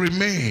fruit will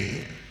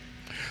remain.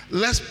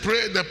 Let's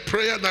pray the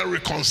prayer that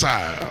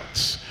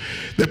reconciles,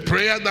 the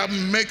prayer that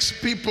makes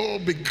people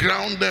be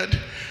grounded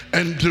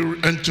and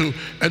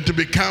to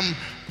become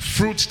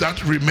fruits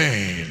that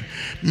remain.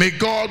 May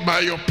God,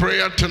 by your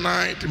prayer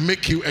tonight,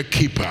 make you a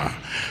keeper.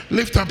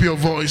 Lift up your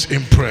voice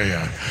in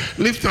prayer.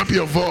 Lift up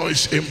your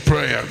voice in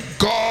prayer.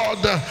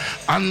 God,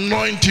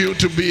 anoint you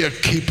to be a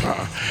keeper,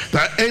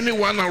 that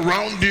anyone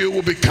around you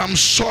will become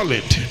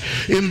solid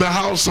in the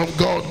house of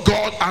God.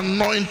 God,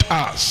 anoint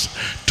us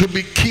to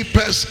be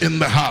keepers in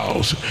the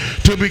house,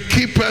 to be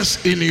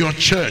keepers in your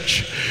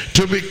church,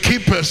 to be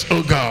keepers,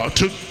 oh God,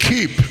 to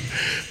keep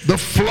the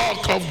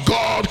flock of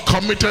God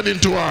committed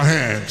into our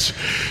hands.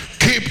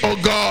 Keep, oh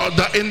God,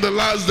 that in the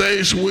last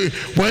days,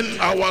 when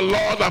our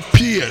Lord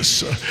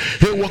appears,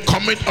 he will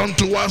commit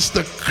unto us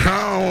the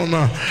crown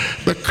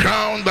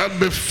that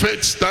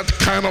befits that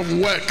kind of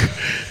work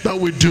that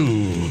we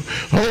do.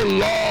 Oh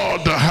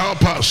Lord,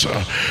 help us.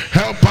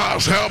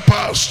 us. Help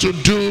us to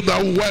do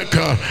the work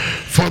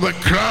for the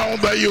crown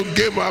that you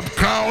give up,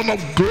 crown of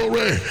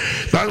glory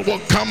that will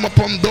come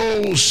upon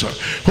those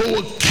who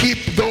will keep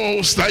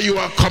those that you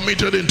are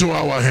committed into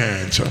our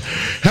hands.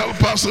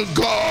 Help us,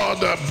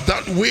 God,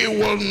 that we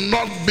will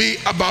not be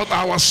about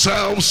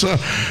ourselves,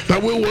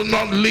 that we will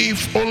not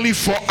live only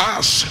for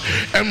us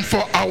and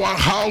for our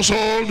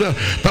household,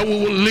 but we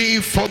will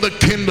live for the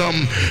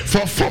kingdom.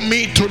 For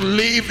me to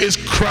live is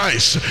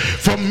Christ.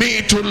 For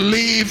me to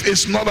live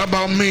is not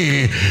about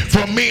me.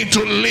 For me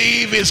to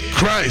live is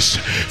Christ.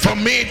 For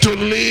me to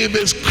live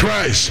is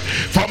Christ.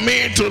 For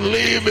me to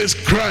live is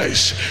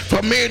Christ.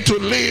 For me to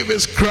live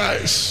is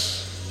Christ.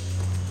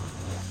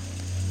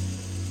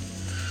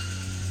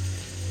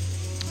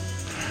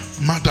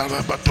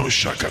 Madarabato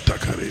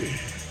shakatakari.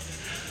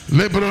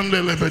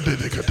 Lebronde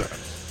lebedekata.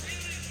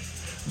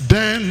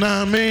 Then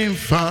I'm in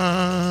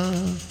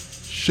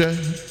fashion.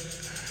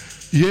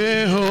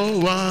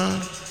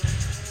 Yehovah.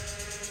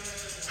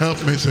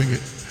 Help me sing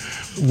it.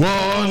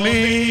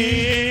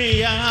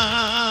 Wani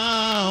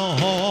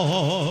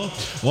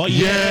Oh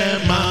yeah,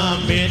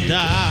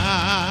 mamida.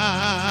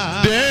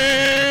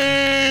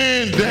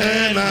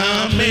 Then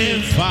I'm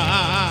in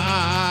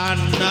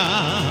Fana.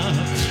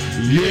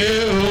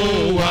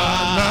 Yehovah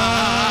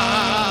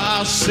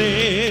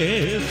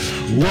Say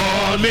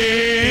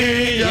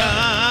Wani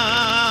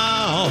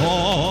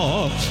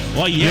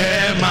Oh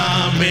yeah,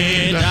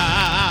 mamida.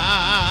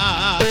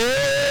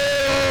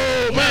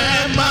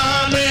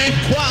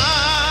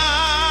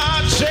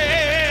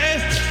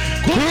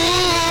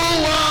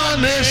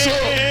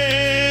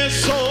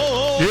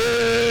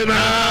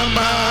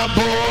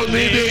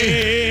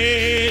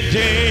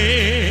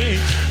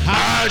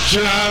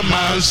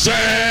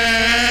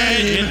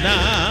 Sayina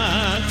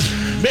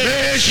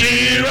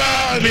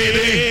Meshira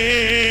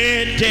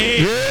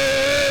Nidi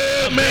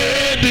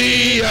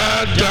Media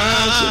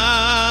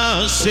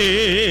Dance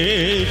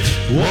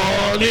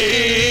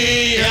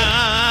Waniya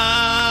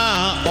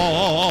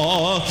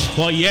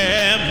Oh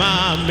yeah,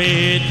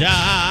 mamida.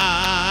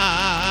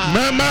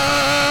 Mama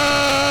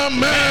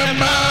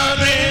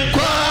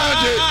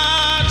Nikwaje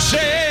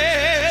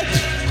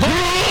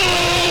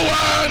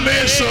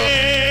Kuwaneso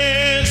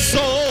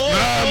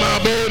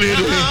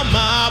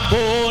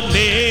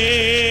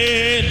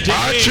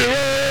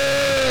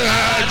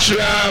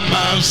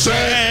I'm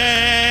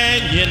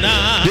saying, you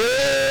know,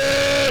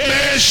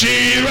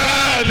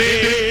 Meshira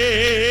Media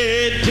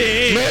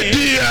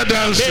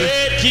dance,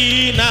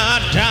 Medina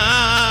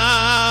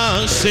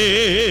dance,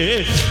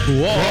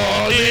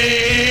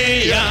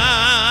 Waniya,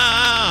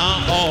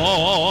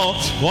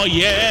 oh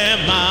yeah,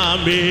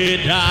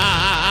 mamida.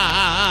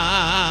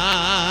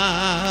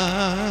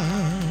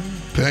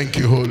 Thank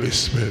you, Holy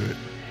Spirit.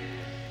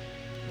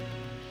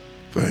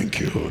 Thank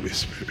you, Holy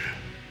Spirit.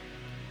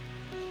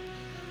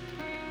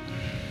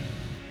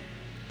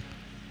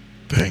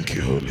 Thank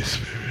you, Holy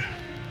Spirit.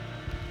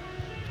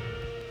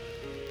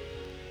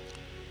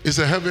 It's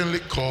a heavenly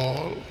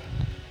call.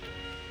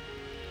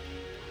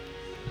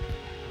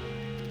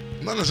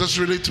 Not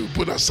necessarily to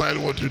put aside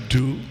what you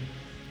do,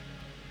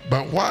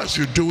 but whilst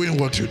you're doing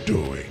what you're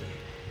doing,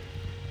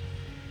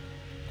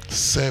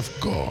 serve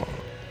God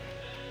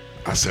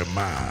as a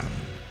man.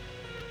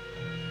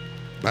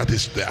 That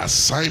is the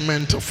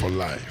assignment of a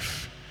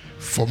life.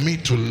 For me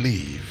to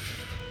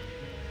live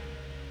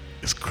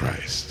is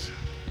Christ.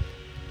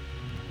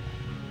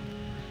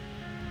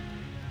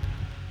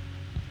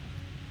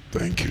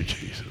 Thank you,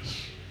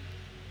 Jesus.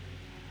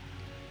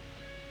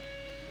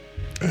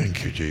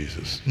 Thank you,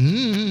 Jesus.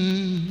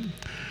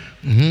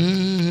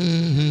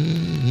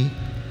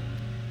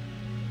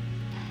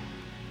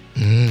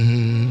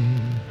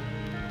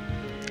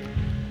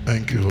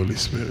 Thank you, Holy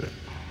Spirit.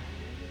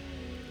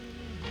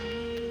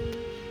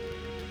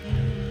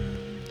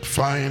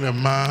 Find a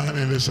man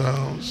in his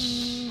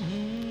house.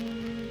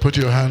 Put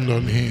your hand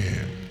on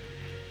him.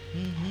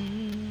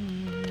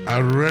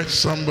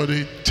 Arrest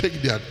somebody.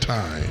 Take their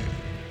time.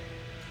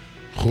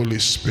 Holy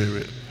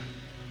Spirit,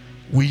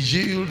 we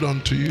yield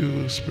unto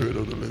you, Spirit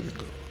of the living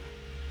God.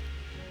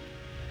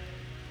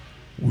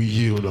 We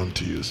yield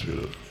unto you, Spirit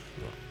of the living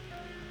God.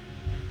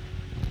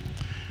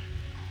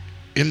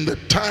 In the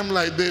time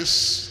like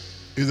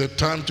this is a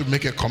time to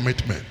make a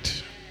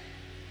commitment.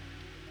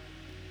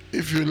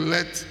 If you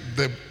let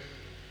the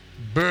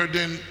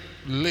burden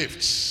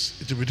lifts,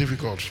 it will be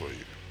difficult for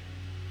you.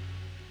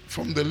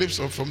 From the lips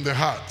or from the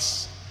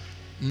hearts,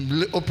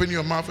 open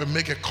your mouth and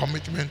make a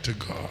commitment to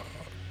God.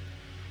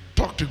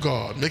 Talk to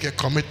God. Make a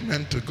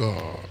commitment to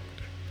God.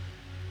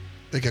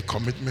 Make a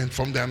commitment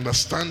from the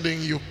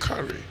understanding you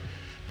carry.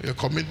 Make a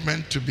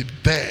commitment to be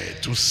there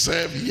to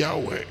serve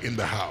Yahweh in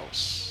the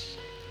house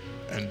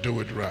and do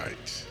it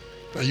right.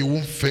 That you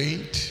won't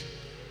faint.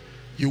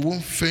 You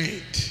won't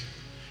faint.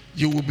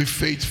 You will be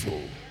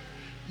faithful.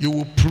 You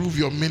will prove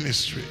your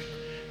ministry.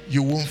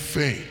 You won't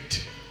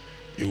faint.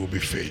 You will be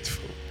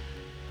faithful.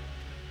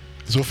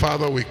 So,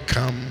 Father, we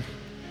come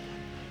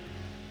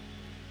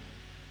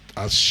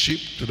as sheep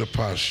to the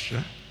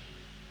pasture.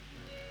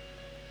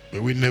 May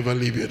we never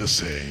leave here the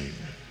same.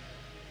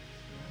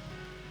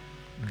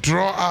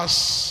 Draw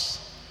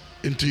us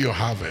into your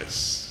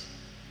harvest,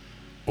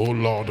 O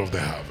Lord of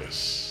the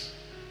harvest.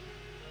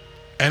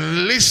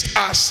 Enlist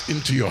us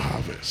into your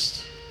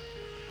harvest,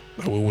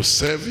 that we will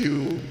serve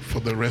you for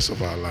the rest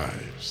of our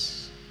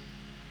lives.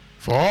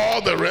 For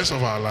all the rest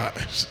of our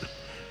lives,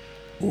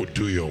 we will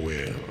do your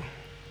will.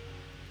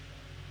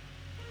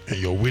 And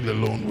your will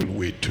alone will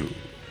wait to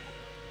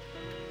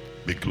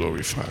be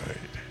glorified.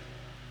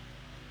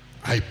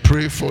 I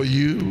pray for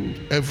you,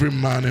 every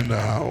man in the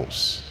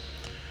house.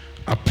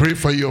 I pray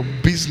for your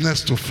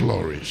business to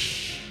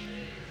flourish.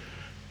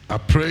 I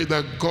pray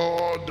that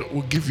God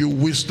will give you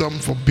wisdom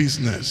for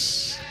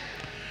business,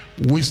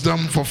 wisdom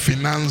for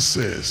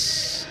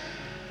finances,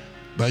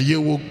 that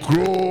you will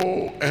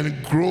grow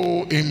and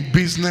grow in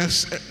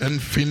business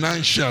and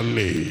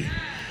financially.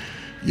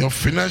 Your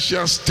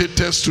financial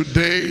status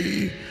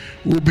today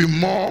will be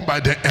more by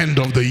the end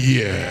of the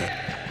year.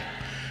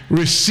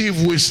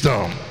 Receive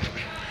wisdom.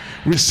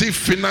 Receive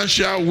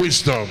financial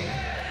wisdom.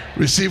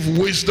 Receive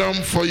wisdom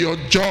for your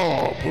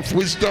job.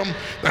 Wisdom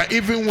that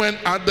even when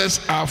others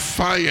are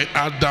fired,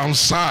 are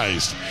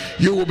downsized,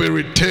 you will be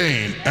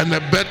retained and a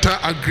better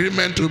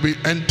agreement will be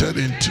entered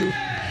into.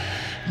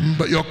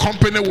 But your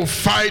company will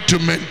fight to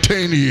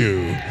maintain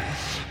you.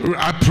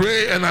 I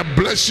pray and I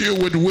bless you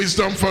with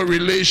wisdom for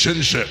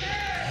relationship,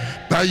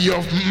 that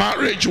your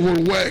marriage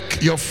will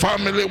work, your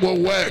family will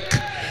work.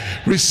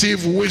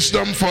 Receive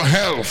wisdom for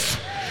health.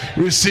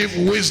 Receive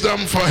wisdom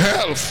for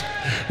health.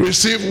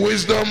 Receive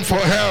wisdom for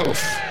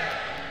health.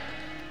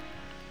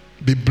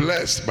 Be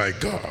blessed by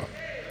God.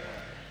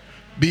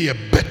 Be a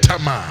better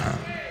man.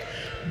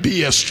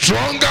 Be a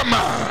stronger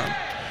man.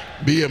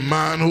 Be a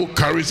man who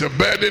carries a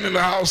burden in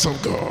the house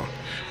of God.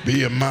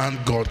 Be a man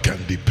God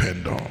can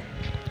depend on.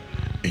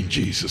 In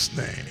Jesus'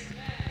 name,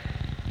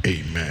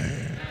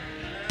 amen.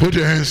 Put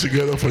your hands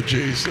together for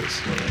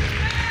Jesus.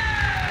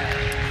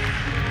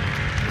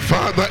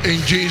 Father, in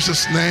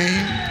Jesus'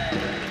 name,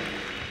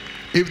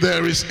 if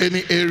there is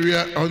any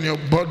area on your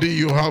body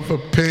you have a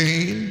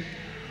pain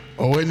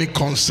or any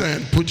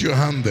concern, put your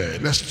hand there.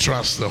 Let's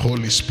trust the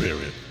Holy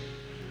Spirit,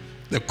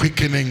 the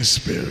quickening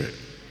Spirit,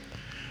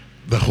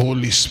 the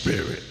Holy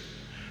Spirit,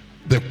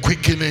 the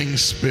quickening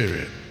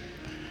Spirit.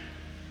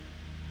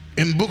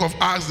 In the book of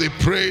Acts, they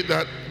pray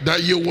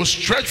that you will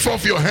stretch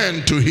forth your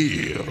hand to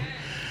heal.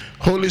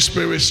 Holy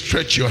Spirit,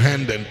 stretch your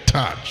hand and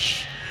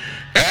touch.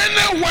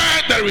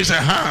 Anywhere there is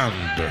a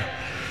hand,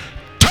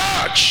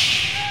 touch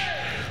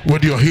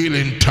with your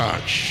healing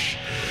touch.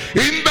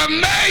 In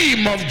the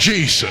name of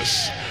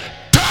Jesus,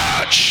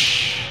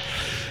 touch.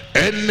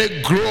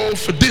 Any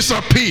growth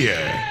disappear.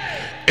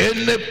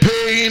 Any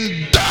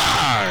pain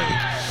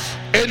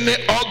die. Any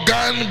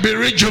organ be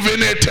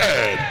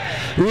rejuvenated.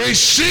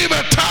 Receive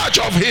a touch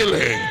of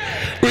healing.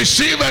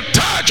 Receive a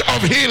touch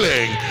of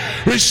healing.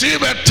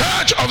 Receive a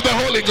touch of the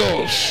Holy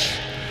Ghost.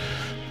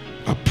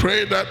 I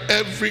pray that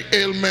every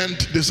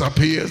ailment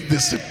disappears,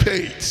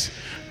 dissipates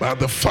by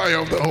the fire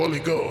of the Holy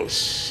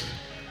Ghost.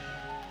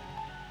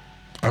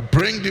 I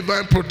bring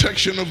divine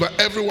protection over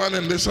everyone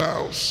in this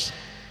house.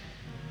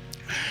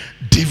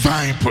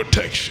 Divine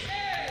protection.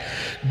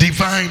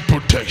 Divine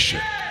protection.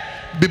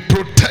 Be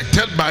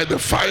protected by the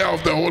fire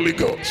of the Holy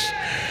Ghost.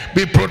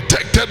 Be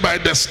protected by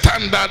the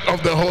standard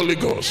of the Holy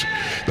Ghost.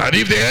 That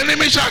if the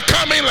enemy shall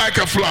come in like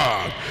a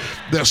flood,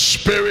 the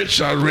Spirit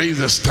shall raise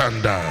the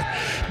standard.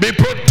 Be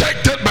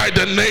protected by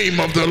the name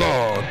of the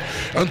Lord,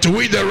 unto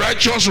which the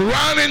righteous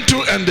run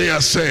into and they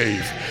are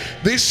saved.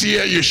 This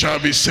year you shall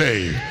be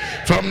saved.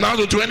 From now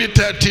to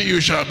 2030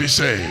 you shall be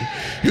saved.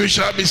 You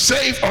shall be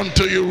saved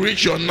until you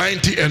reach your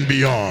 90 and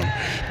beyond.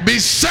 Be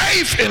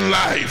safe in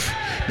life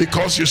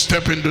because you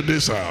step into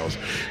this house.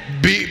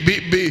 Be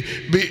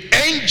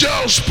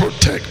angels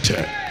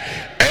protected.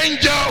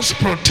 Angels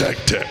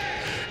protected.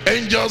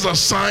 Angels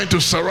assigned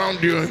to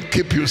surround you and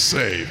keep you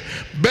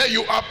safe. Bear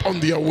you up on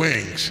their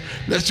wings,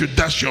 lest you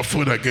dash your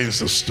foot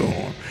against a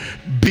stone.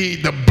 Be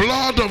the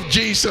blood of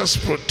Jesus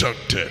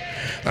protected.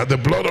 That the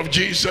blood of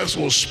Jesus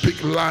will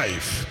speak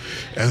life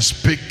and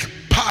speak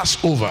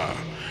Passover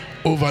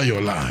over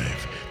your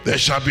life. There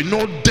shall be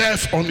no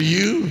death on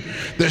you.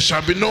 There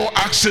shall be no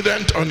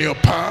accident on your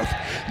path.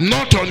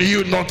 Not on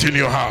you, not in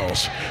your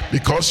house.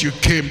 Because you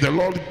came. The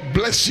Lord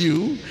bless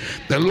you.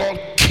 The Lord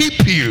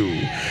keep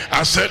you.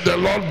 I said the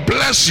Lord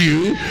bless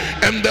you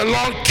and the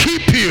Lord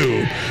keep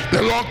you.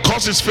 The Lord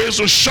cause his face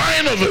to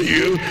shine over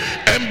you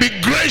and be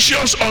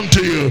gracious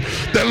unto you.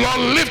 The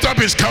Lord lift up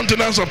his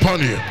countenance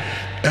upon you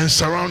and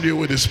surround you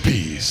with his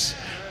peace.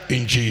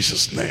 In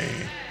Jesus'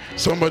 name.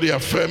 Somebody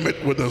affirm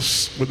it with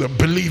a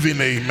believing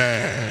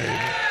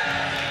amen.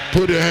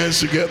 Put your hands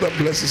together.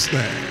 Bless his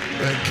name.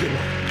 Thank you,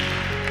 Lord.